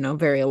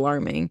 very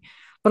alarming.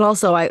 But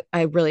also I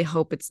really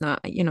hope it's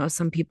not,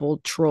 some people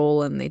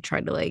troll and they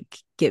try to like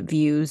get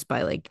views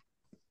by like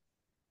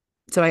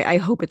so I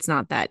hope it's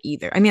not that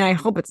either. I mean, I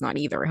hope it's not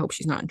either. I hope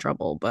she's not in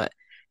trouble, but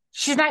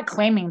she's not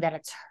claiming that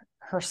it's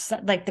her,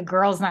 like the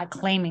girl's not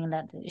claiming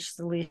that she's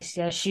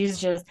Alicia. She's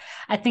just,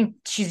 I think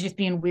she's just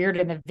being weird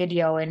in the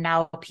video, and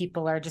now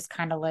people are just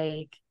kind of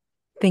like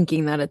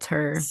thinking that it's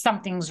her.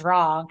 something's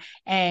wrong.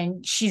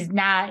 And she's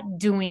not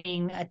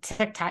doing a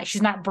TikTok.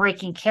 She's not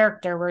breaking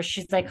character where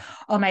she's like,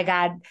 oh my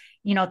God,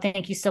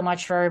 thank you so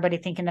much for everybody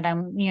thinking that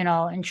I'm,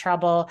 in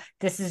trouble.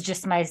 This is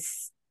just my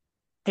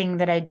thing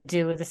that I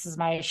do. This is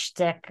my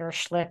shtick or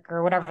schlick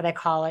or whatever they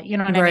call it. You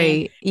know what I mean?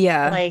 Right.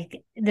 Yeah.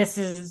 Like this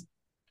is,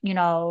 you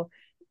know,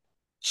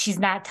 she's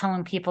not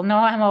telling people, no,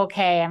 I'm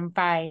okay. I'm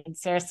fine.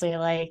 Seriously,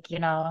 like, this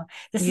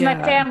is my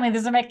Yeah. family.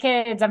 These are my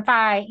kids. I'm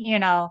fine.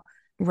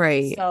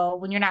 Right. So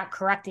when you're not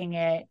correcting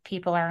it,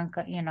 people aren't,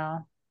 I don't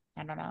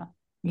know.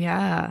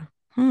 Yeah.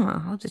 I'll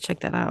have to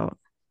check that out.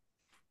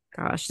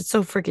 Gosh, it's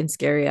so freaking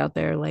scary out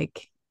there,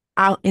 like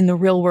out in the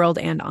real world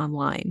and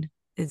online.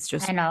 It's I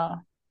just know.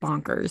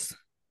 bonkers.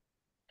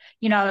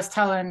 I was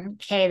telling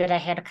Kay that I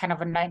had a kind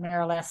of a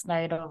nightmare last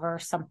night over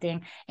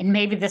something, and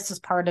maybe this was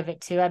part of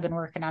it too. I've been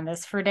working on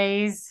this for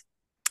days.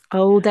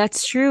 Oh,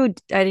 that's true.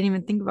 I didn't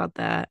even think about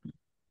that.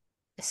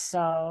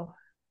 So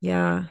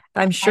Yeah.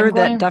 I'm I'm sure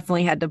that going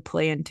definitely had to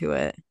play into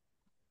it.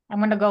 I'm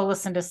gonna go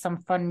listen to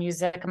some fun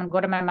music. I'm gonna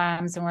go to my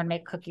mom's and we're gonna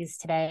make cookies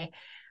today.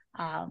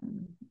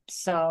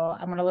 So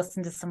I'm gonna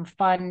listen to some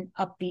fun,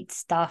 upbeat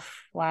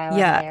stuff while I'm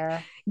Yeah.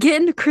 there. Get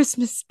into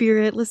Christmas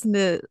spirit.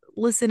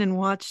 Listen and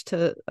watch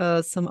to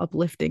some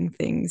uplifting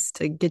things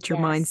to get your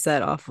Yes.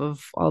 mindset off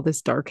of all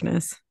this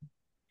darkness.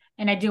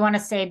 And I do want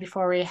to say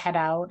before we head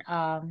out,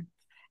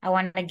 I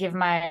want to give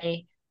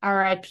my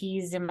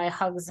RIPs and my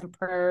hugs and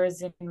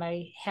prayers and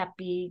my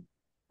happy,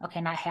 okay,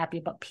 not happy,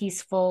 but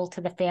peaceful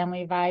to the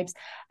family vibes.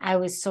 I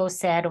was so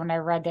sad when I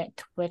read that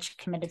Twitch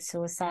committed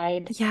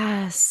suicide.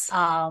 Yes.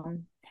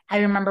 Um, I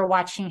remember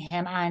watching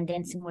him on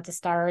Dancing with the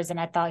Stars, and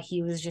I thought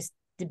he was just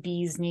the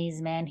bee's knees,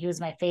 man. He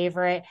was my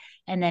favorite.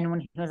 And then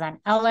when he was on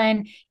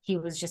Ellen, he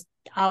was just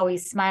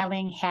always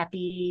smiling,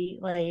 happy,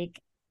 like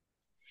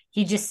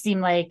he just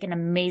seemed like an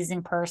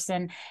amazing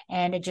person.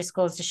 And it just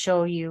goes to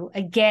show you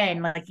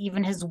again, like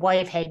even his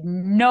wife had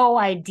no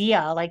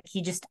idea. Like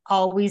he just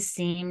always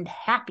seemed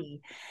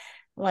happy.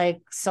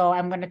 Like, so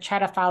I'm going to try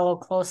to follow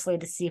closely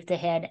to see if they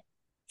had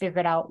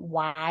figured out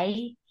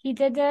why he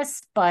did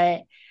this.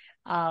 But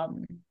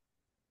um,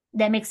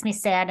 that makes me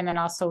sad. And then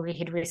also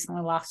he'd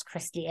recently lost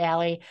Christy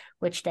Alley,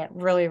 which that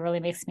really,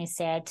 really makes me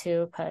sad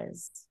too,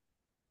 because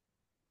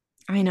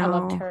I I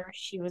loved know. her.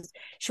 She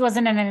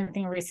wasn't in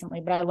anything recently,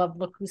 but I love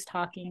Look Who's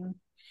Talking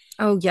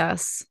Oh,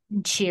 yes.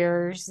 and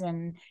Cheers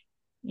and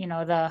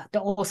the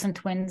Olsen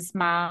twins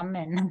mom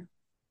and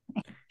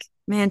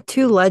Man,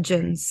 two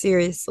legends.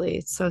 Seriously,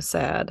 it's so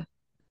sad.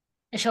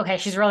 okay,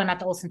 she's really not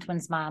the Olsen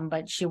twins mom,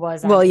 but she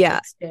was on Well, It yeah,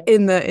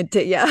 Takes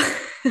Two. yeah.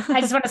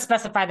 I just want to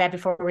specify that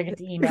before we get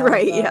the emails.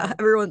 Right, yeah.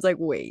 Everyone's like,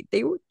 wait,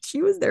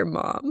 she was their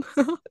mom.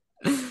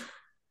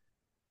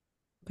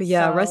 But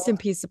yeah, rest So in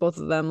peace to both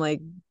of them. Like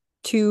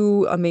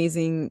two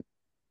amazing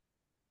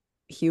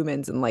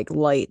humans and like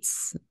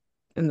lights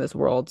in this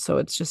world. So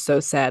it's just so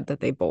sad that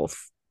they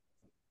both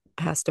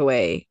passed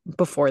away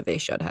before they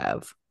should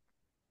have.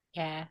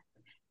 yeah,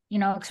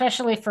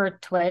 especially for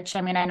Twitch.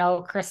 I mean, I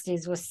know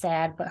Christie's was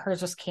sad, but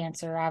hers was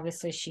cancer.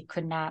 Obviously, she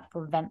could not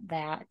prevent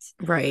that.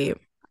 Right.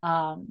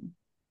 Um,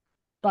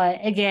 but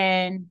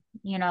again,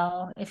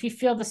 if you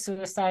feel the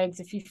suicides,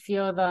 if you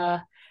feel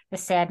the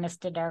sadness,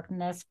 the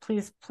darkness,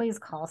 please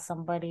call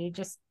somebody.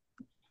 Just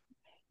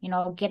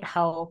get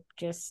help.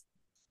 Just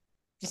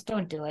just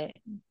don't do it.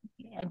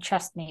 And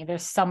trust me, there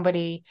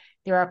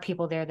are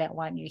people there that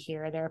want you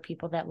here. There are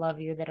people that love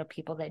you. There are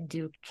people that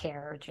do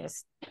care.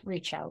 Just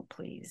reach out,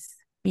 please.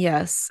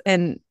 Yes.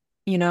 And,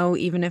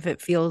 even if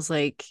it feels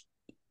like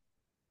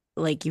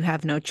you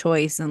have no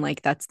choice and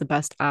like that's the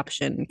best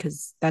option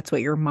because that's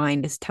what your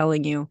mind is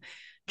telling you,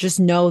 just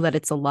know that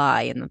it's a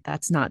lie and that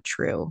that's not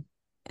true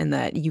and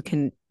that you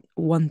can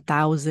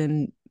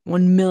 1000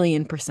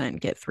 1,000,000%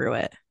 get through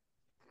it.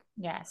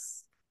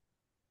 Yes.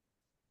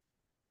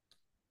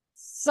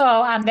 So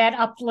on that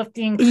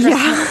uplifting Christmas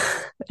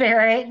Yeah.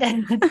 spirit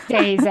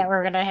days that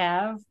we're gonna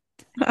have.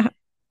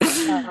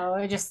 So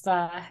it just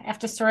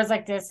after stories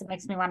like this, it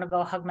makes me want to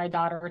go hug my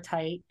daughter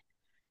tight.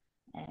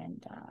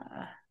 And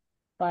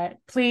but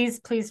please,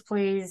 please,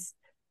 please,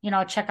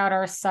 check out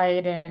our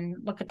site and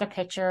look at the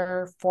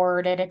picture,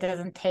 forward it. It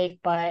doesn't take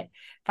but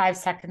 5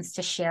 seconds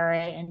to share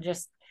it, and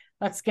just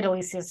let's get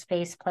Alicia's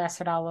face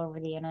plastered all over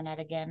the internet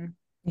again.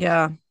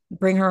 Yeah.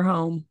 Bring her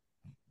home.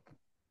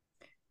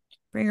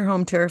 Bring her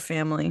home to her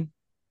family.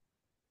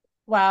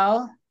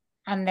 Well,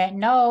 on that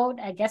note,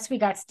 I guess we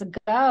got to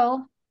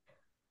go.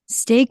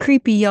 Stay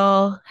creepy,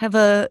 y'all. Have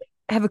a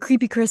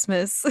creepy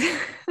Christmas.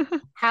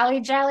 Holly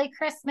Jolly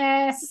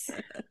Christmas.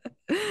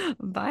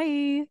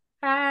 Bye.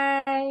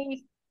 Bye.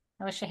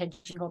 I wish I had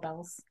jingle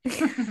bells.